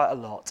asked quite a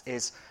lot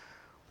is,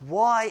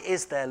 Why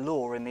is there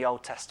law in the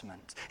Old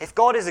Testament? If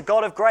God is a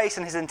God of grace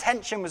and his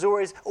intention was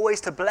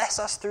always to bless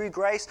us through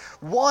grace,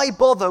 why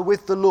bother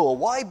with the law?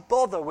 Why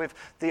bother with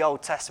the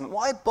Old Testament?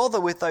 Why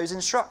bother with those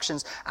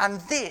instructions? And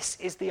this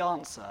is the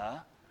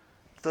answer.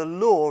 The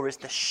law is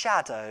the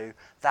shadow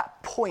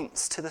that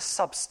points to the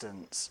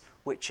substance,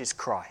 which is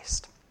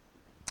Christ.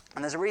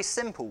 And there's a really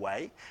simple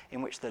way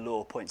in which the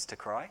law points to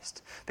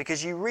Christ,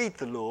 because you read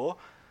the law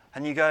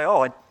and you go,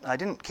 oh, I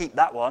didn't keep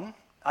that one.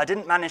 I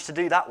didn't manage to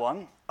do that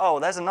one. Oh,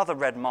 there's another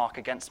red mark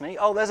against me.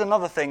 Oh, there's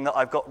another thing that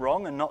I've got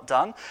wrong and not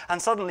done. And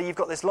suddenly you've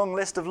got this long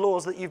list of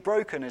laws that you've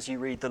broken as you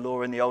read the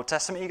law in the Old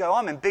Testament. You go,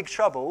 I'm in big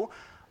trouble.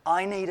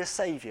 I need a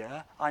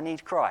saviour. I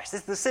need Christ.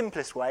 This is the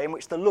simplest way in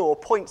which the law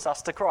points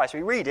us to Christ.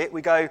 We read it,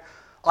 we go,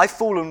 I've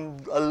fallen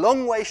a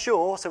long way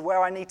short of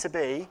where I need to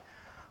be.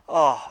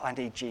 Oh, I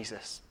need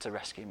Jesus to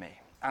rescue me.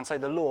 And so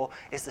the law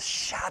is the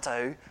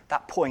shadow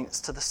that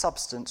points to the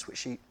substance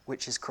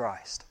which is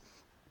Christ.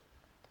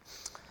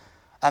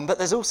 But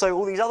there's also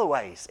all these other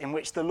ways in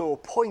which the law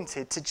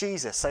pointed to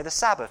Jesus. So the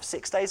Sabbath,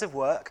 6 days of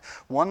work,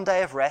 1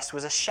 day of rest,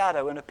 was a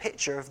shadow and a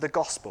picture of the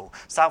gospel.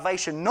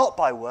 Salvation not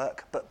by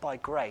work, but by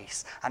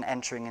grace and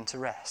entering into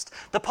rest.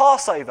 The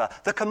Passover,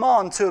 the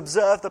command to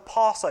observe the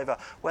Passover,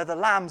 where the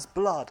lamb's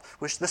blood,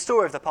 which the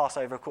story of the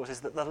Passover, of course,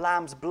 is that the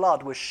lamb's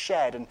blood was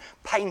shed and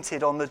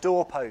painted on the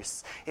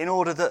doorposts in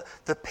order that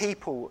the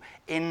people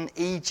in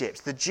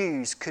Egypt, the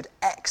Jews, could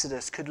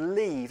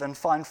leave and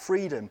find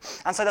freedom.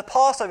 And so the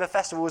Passover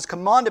festival was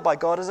commanded by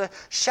God as a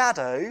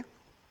shadow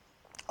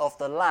of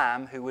the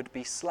Lamb who would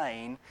be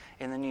slain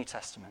in the New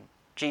Testament,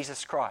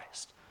 Jesus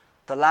Christ,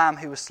 the Lamb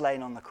who was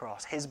slain on the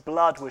cross. His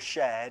blood was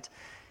shed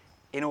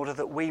in order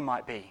that we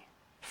might be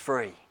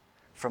free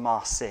from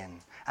our sin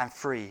and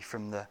free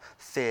from the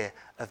fear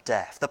of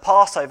death. The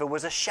Passover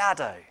was a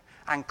shadow,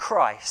 and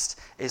Christ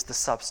is the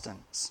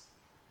substance.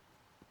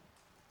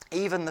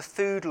 Even the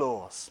food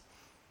laws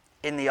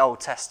in the Old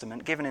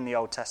Testament, given in the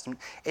Old Testament,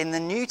 in the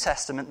New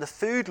Testament, the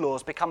food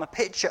laws become a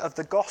picture of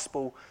the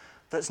gospel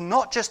that's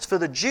not just for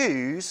the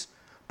Jews,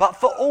 but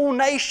for all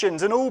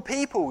nations and all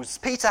peoples.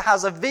 Peter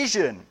has a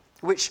vision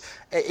which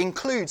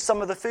includes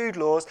some of the food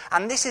laws,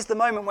 and this is the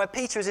moment where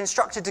Peter is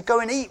instructed to go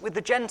and eat with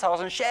the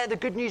Gentiles and share the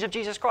good news of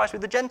Jesus Christ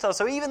with the Gentiles.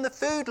 So even the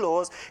food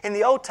laws in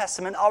the Old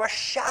Testament are a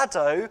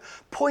shadow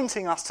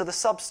pointing us to the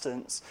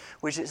substance,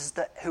 which is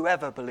that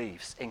whoever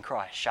believes in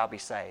Christ shall be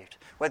saved.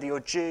 Whether you're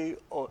Jew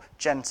or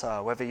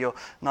Gentile, whether you're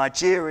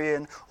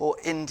Nigerian or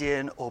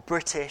Indian or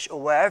British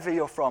or wherever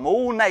you're from,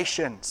 all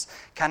nations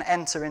can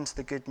enter into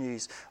the good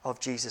news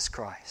of Jesus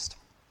Christ.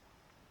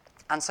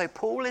 And so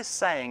Paul is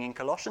saying in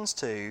Colossians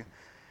 2,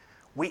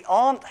 we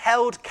aren't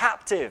held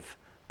captive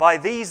by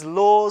these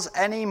laws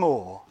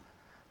anymore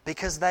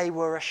because they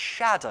were a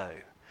shadow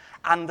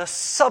and the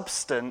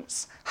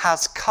substance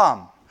has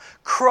come.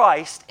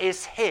 Christ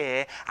is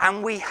here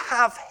and we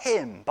have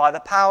him by the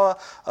power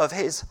of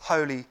his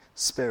Holy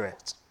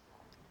Spirit.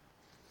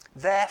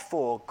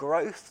 Therefore,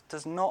 growth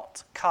does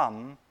not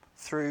come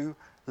through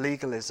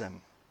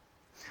legalism.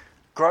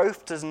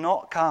 Growth does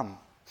not come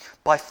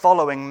by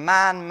following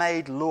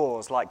man-made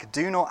laws like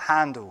do not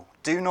handle,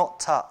 do not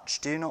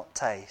touch, do not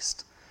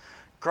taste.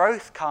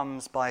 Growth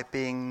comes by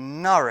being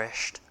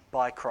nourished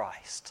by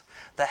Christ,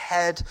 the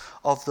head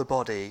of the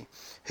body,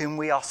 whom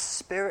we are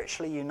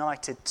spiritually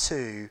united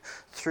to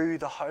through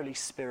the Holy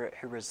Spirit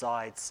who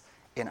resides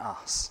in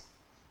us.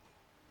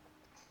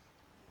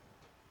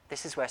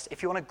 This is where,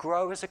 if you want to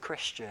grow as a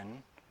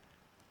Christian,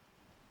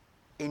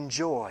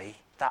 enjoy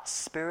that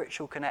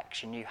spiritual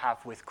connection you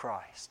have with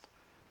Christ.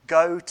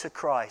 Go to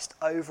Christ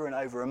over and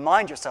over.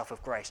 Remind yourself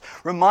of grace.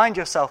 Remind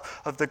yourself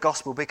of the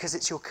gospel, because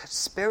it's your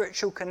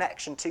spiritual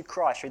connection to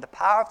Christ through the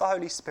power of the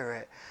Holy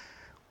Spirit,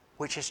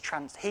 which is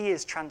He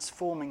is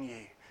transforming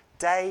you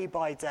day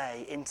by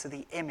day into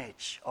the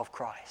image of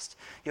Christ.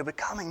 You're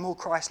becoming more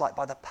Christ-like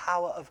by the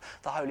power of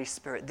the Holy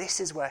Spirit. This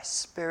is where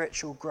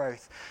spiritual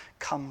growth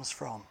comes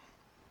from.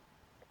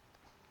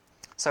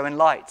 So in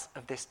light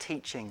of this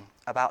teaching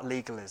about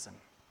legalism,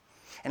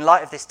 in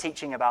light of this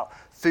teaching about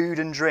food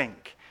and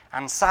drink,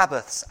 and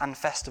Sabbaths and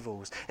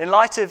festivals, in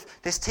light of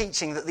this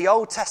teaching that the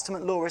Old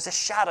Testament law is a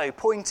shadow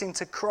pointing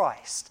to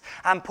Christ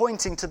and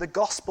pointing to the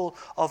gospel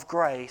of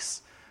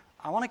grace,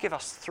 I want to give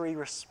us three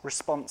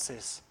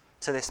responses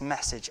to this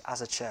message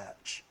as a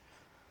church.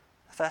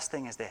 The first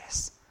thing is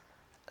this: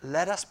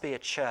 let us be a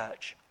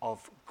church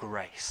of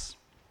grace.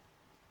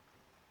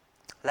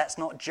 Let's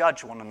not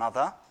judge one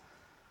another,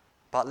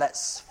 but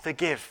let's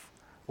forgive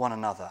one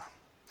another.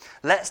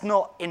 Let's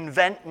not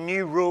invent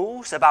new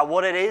rules about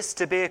what it is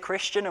to be a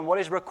Christian and what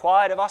is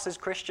required of us as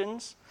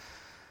Christians,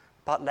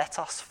 but let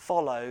us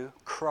follow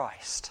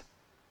Christ.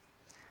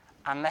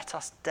 And let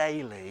us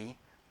daily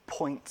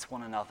point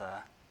one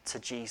another to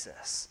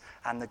Jesus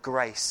and the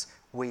grace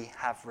we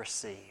have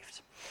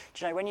received.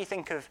 Do you know, when you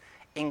think of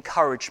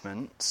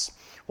encouragement,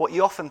 what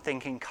you often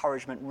think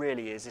encouragement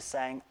really is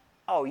saying,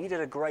 oh, you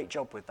did a great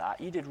job with that.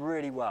 You did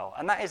really well.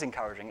 And that is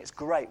encouraging. It's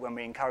great when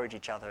we encourage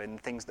each other in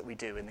the things that we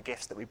do, in the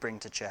gifts that we bring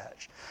to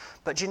church.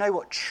 But do you know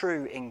what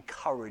true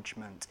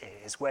encouragement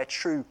is? Where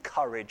true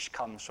courage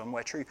comes from,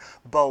 where true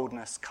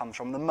boldness comes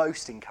from, the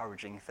most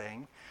encouraging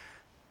thing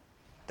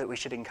that we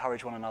should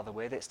encourage one another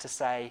with, it's to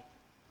say,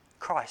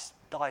 Christ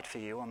died for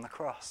you on the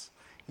cross.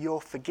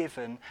 You're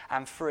forgiven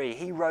and free.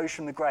 He rose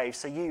from the grave,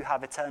 so you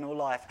have eternal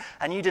life.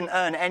 And you didn't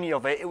earn any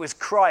of it. It was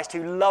Christ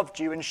who loved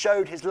you and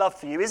showed his love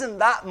for you. Isn't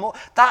that more?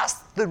 That's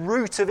the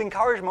root of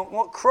encouragement,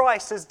 what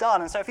Christ has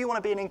done. And so if you want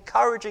to be an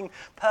encouraging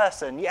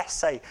person, yes,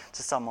 say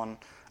to someone,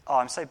 oh,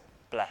 I'm so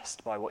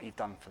blessed by what you've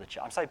done for the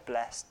church. I'm so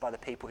blessed by the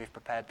people who've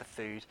prepared the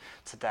food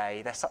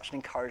today. They're such an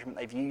encouragement.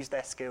 They've used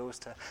their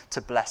skills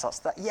to bless us.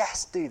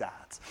 Yes, do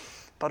that.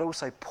 But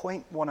also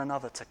point one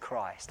another to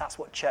Christ. That's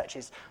what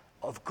churches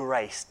of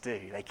grace do.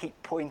 They keep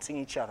pointing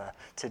each other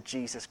to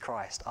Jesus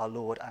Christ, our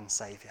Lord and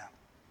Saviour.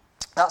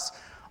 That's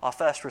our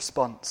first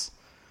response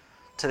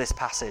to this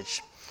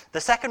passage.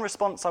 The second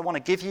response I want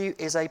to give you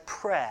is a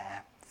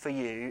prayer for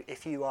you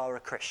if you are a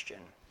Christian.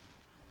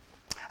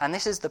 And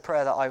this is the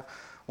prayer that I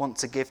want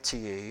to give to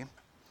you,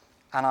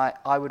 and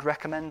I would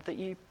recommend that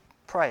you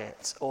pray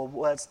it, or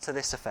words to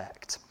this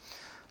effect.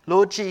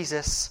 Lord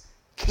Jesus,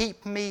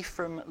 keep me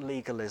from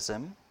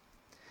legalism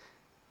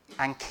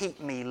and keep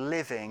me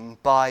living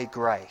by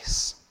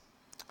grace.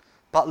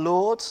 But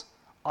Lord,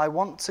 I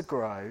want to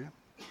grow,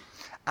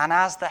 and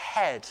as the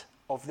head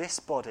of this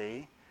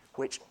body,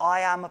 which I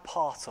am a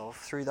part of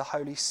through the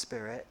Holy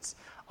Spirit,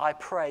 I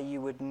pray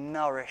you would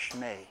nourish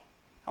me.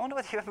 I wonder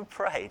whether you ever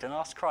prayed and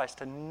asked Christ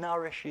to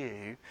nourish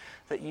you,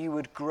 that you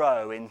would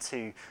grow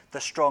into the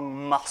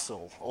strong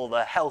muscle or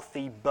the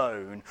healthy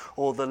bone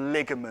or the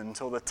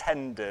ligament or the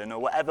tendon or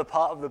whatever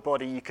part of the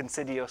body you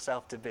consider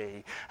yourself to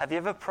be. Have you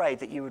ever prayed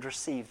that you would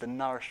receive the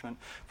nourishment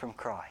from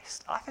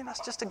Christ? I think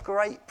that's just a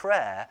great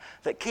prayer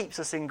that keeps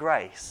us in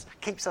grace,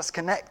 keeps us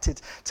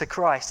connected to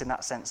Christ in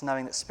that sense,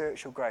 knowing that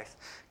spiritual growth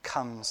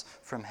comes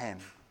from him.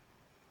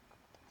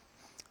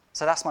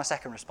 So that's my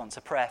second response,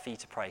 a prayer for you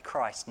to pray.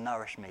 Christ,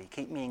 nourish me.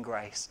 Keep me in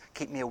grace.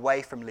 Keep me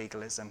away from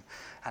legalism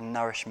and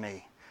nourish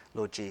me,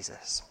 Lord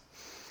Jesus.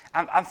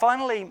 And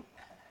finally,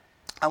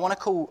 I want to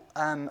call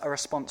a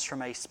response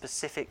from a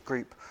specific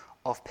group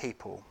of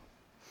people.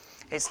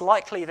 It's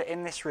likely that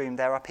in this room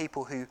there are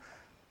people who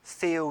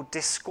feel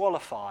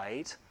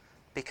disqualified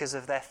because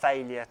of their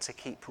failure to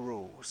keep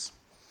rules,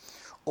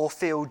 or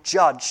feel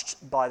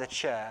judged by the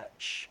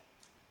church.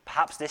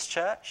 Perhaps this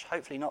church,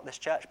 hopefully not this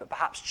church, but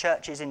perhaps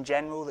churches in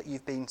general that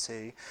you've been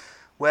to,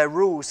 where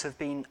rules have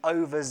been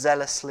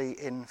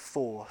overzealously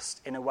enforced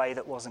in a way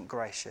that wasn't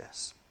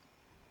gracious.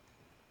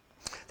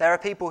 There are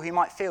people who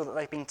might feel that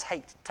they've been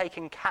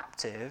taken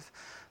captive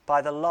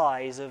by the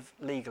lies of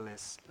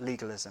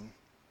legalism.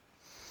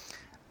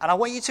 And I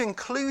want you to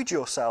include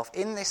yourself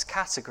in this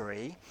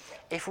category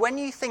if when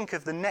you think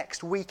of the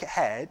next week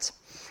ahead,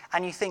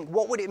 and you think,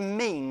 what would it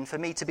mean for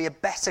me to be a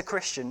better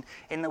Christian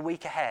in the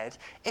week ahead?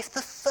 If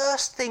the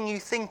first thing you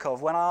think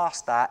of when I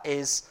ask that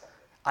is,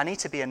 I need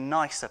to be a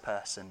nicer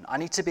person, I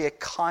need to be a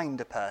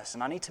kinder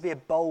person, I need to be a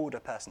bolder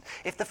person.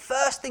 If the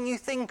first thing you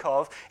think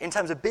of in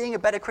terms of being a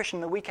better Christian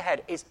in the week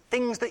ahead is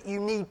things that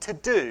you need to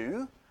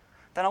do,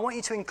 then I want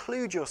you to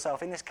include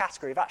yourself in this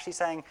category of actually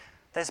saying,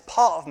 there's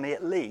part of me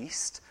at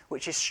least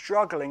which is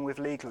struggling with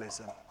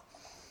legalism.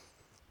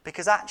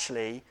 Because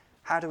actually,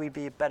 how do we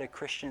be a better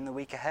Christian in the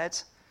week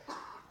ahead?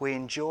 We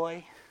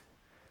enjoy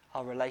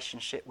our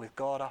relationship with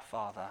God our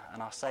Father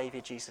and our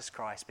Saviour Jesus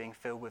Christ being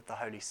filled with the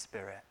Holy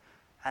Spirit.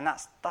 And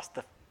that's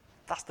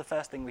the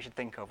first thing we should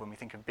think of when we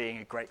think of being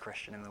a great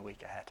Christian in the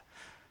week ahead.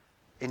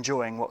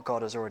 Enjoying what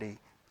God has already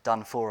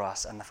done for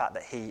us and the fact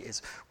that he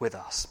is with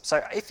us.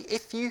 So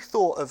if you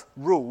thought of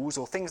rules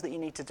or things that you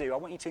need to do, I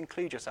want you to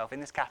include yourself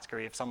in this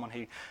category of someone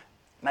who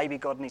maybe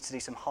God needs to do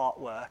some heart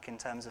work in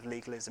terms of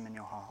legalism in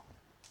your heart.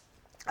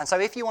 And so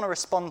if you want to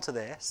respond to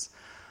this,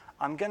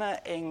 I'm going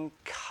to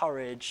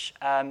encourage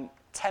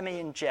Temi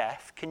and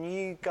Jeff. Can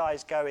you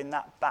guys go in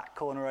that back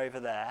corner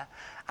over there?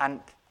 And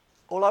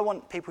all I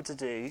want people to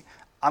do,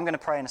 I'm going to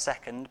pray in a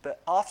second,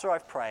 but after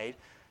I've prayed,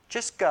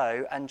 just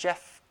go and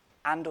Jeff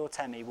and or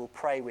Temi will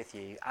pray with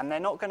you. And they're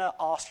not going to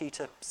ask you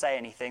to say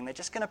anything. They're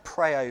just going to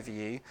pray over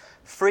you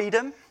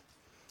freedom.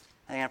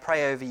 They're going to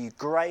pray over you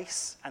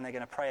grace, and they're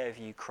going to pray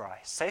over you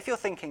Christ. So if you're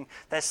thinking,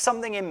 there's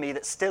something in me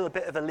that's still a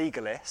bit of a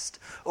legalist,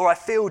 or I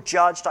feel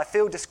judged, I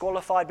feel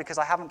disqualified because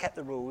I haven't kept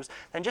the rules,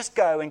 then just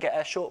go and get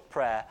a short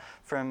prayer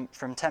from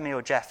Temi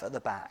or Jeff at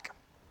the back.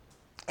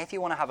 If you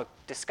want to have a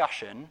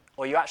discussion,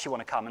 or you actually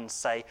want to come and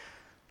say,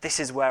 this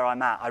is where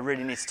I'm at, I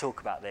really need to talk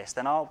about this,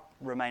 then I'll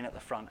remain at the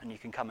front and you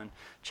can come and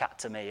chat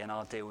to me and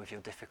I'll deal with your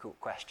difficult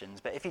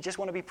questions. But if you just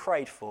want to be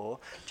prayed for,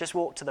 just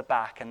walk to the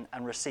back and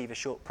receive a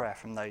short prayer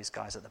from those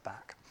guys at the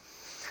back.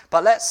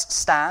 But let's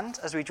stand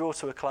as we draw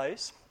to a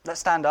close. Let's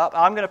stand up.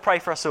 I'm going to pray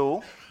for us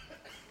all,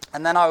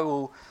 and then I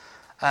will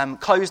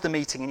close the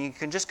meeting, and you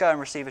can just go and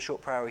receive a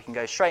short prayer, or you can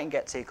go straight and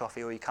get tea,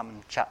 coffee, or you come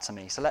and chat to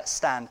me. So let's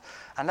stand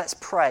and let's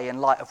pray in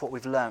light of what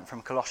we've learned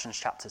from Colossians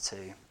chapter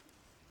 2.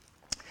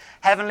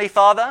 Heavenly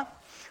Father,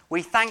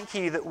 We thank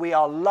you that we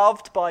are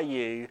loved by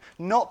you,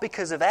 not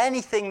because of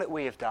anything that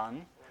we have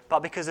done,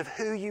 but because of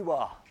who you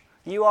are.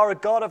 You are a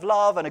God of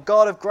love and a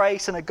God of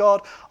grace and a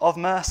God of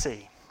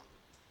mercy.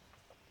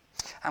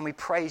 And we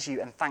praise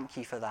you and thank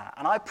you for that.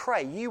 And I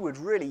pray you would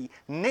really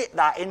knit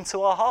that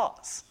into our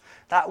hearts,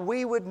 that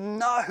we would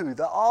know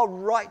that our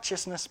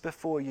righteousness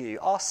before you,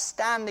 our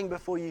standing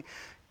before you,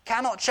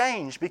 cannot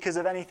change because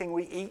of anything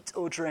we eat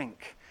or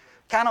drink,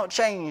 cannot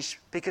change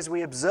because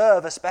we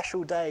observe a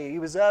special day,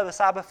 you observe a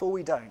Sabbath or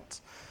we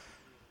don't.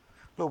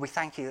 Lord, we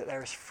thank you that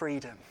there is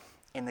freedom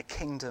in the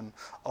kingdom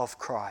of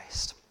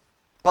Christ.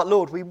 But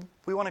Lord, we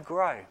want to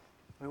grow.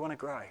 We want to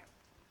grow.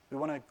 We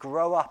want to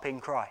grow up in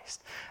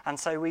Christ. And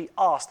so we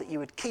ask that you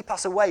would keep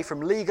us away from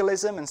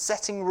legalism and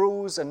setting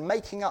rules and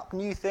making up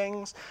new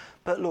things.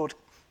 But Lord,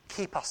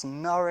 keep us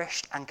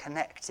nourished and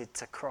connected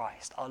to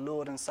Christ, our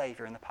Lord and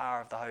Saviour, in the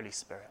power of the Holy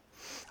Spirit.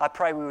 I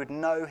pray we would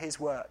know his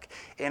work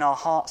in our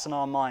hearts and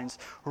our minds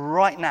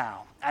right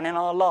now and in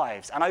our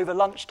lives. And over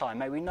lunchtime,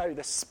 may we know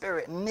the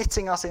Spirit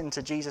knitting us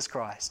into Jesus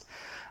Christ.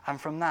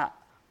 And from that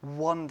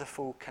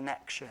wonderful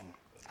connection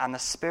and the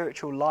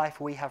spiritual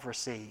life we have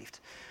received,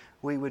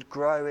 we would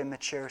grow in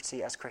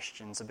maturity as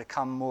Christians and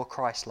become more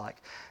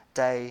Christ-like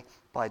day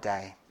by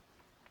day.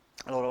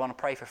 Lord, I want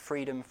to pray for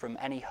freedom from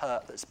any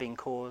hurt that's been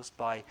caused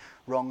by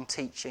wrong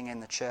teaching in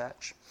the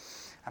church.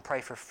 I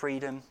pray for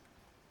freedom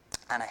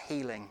and a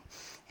healing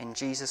in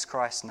Jesus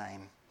Christ's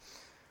name.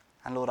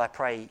 And Lord, I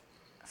pray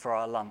for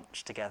our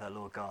lunch together,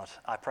 Lord God.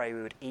 I pray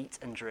we would eat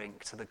and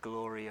drink to the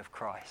glory of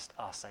Christ,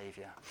 our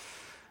Saviour.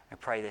 I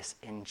pray this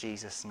in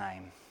Jesus'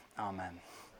 name. Amen.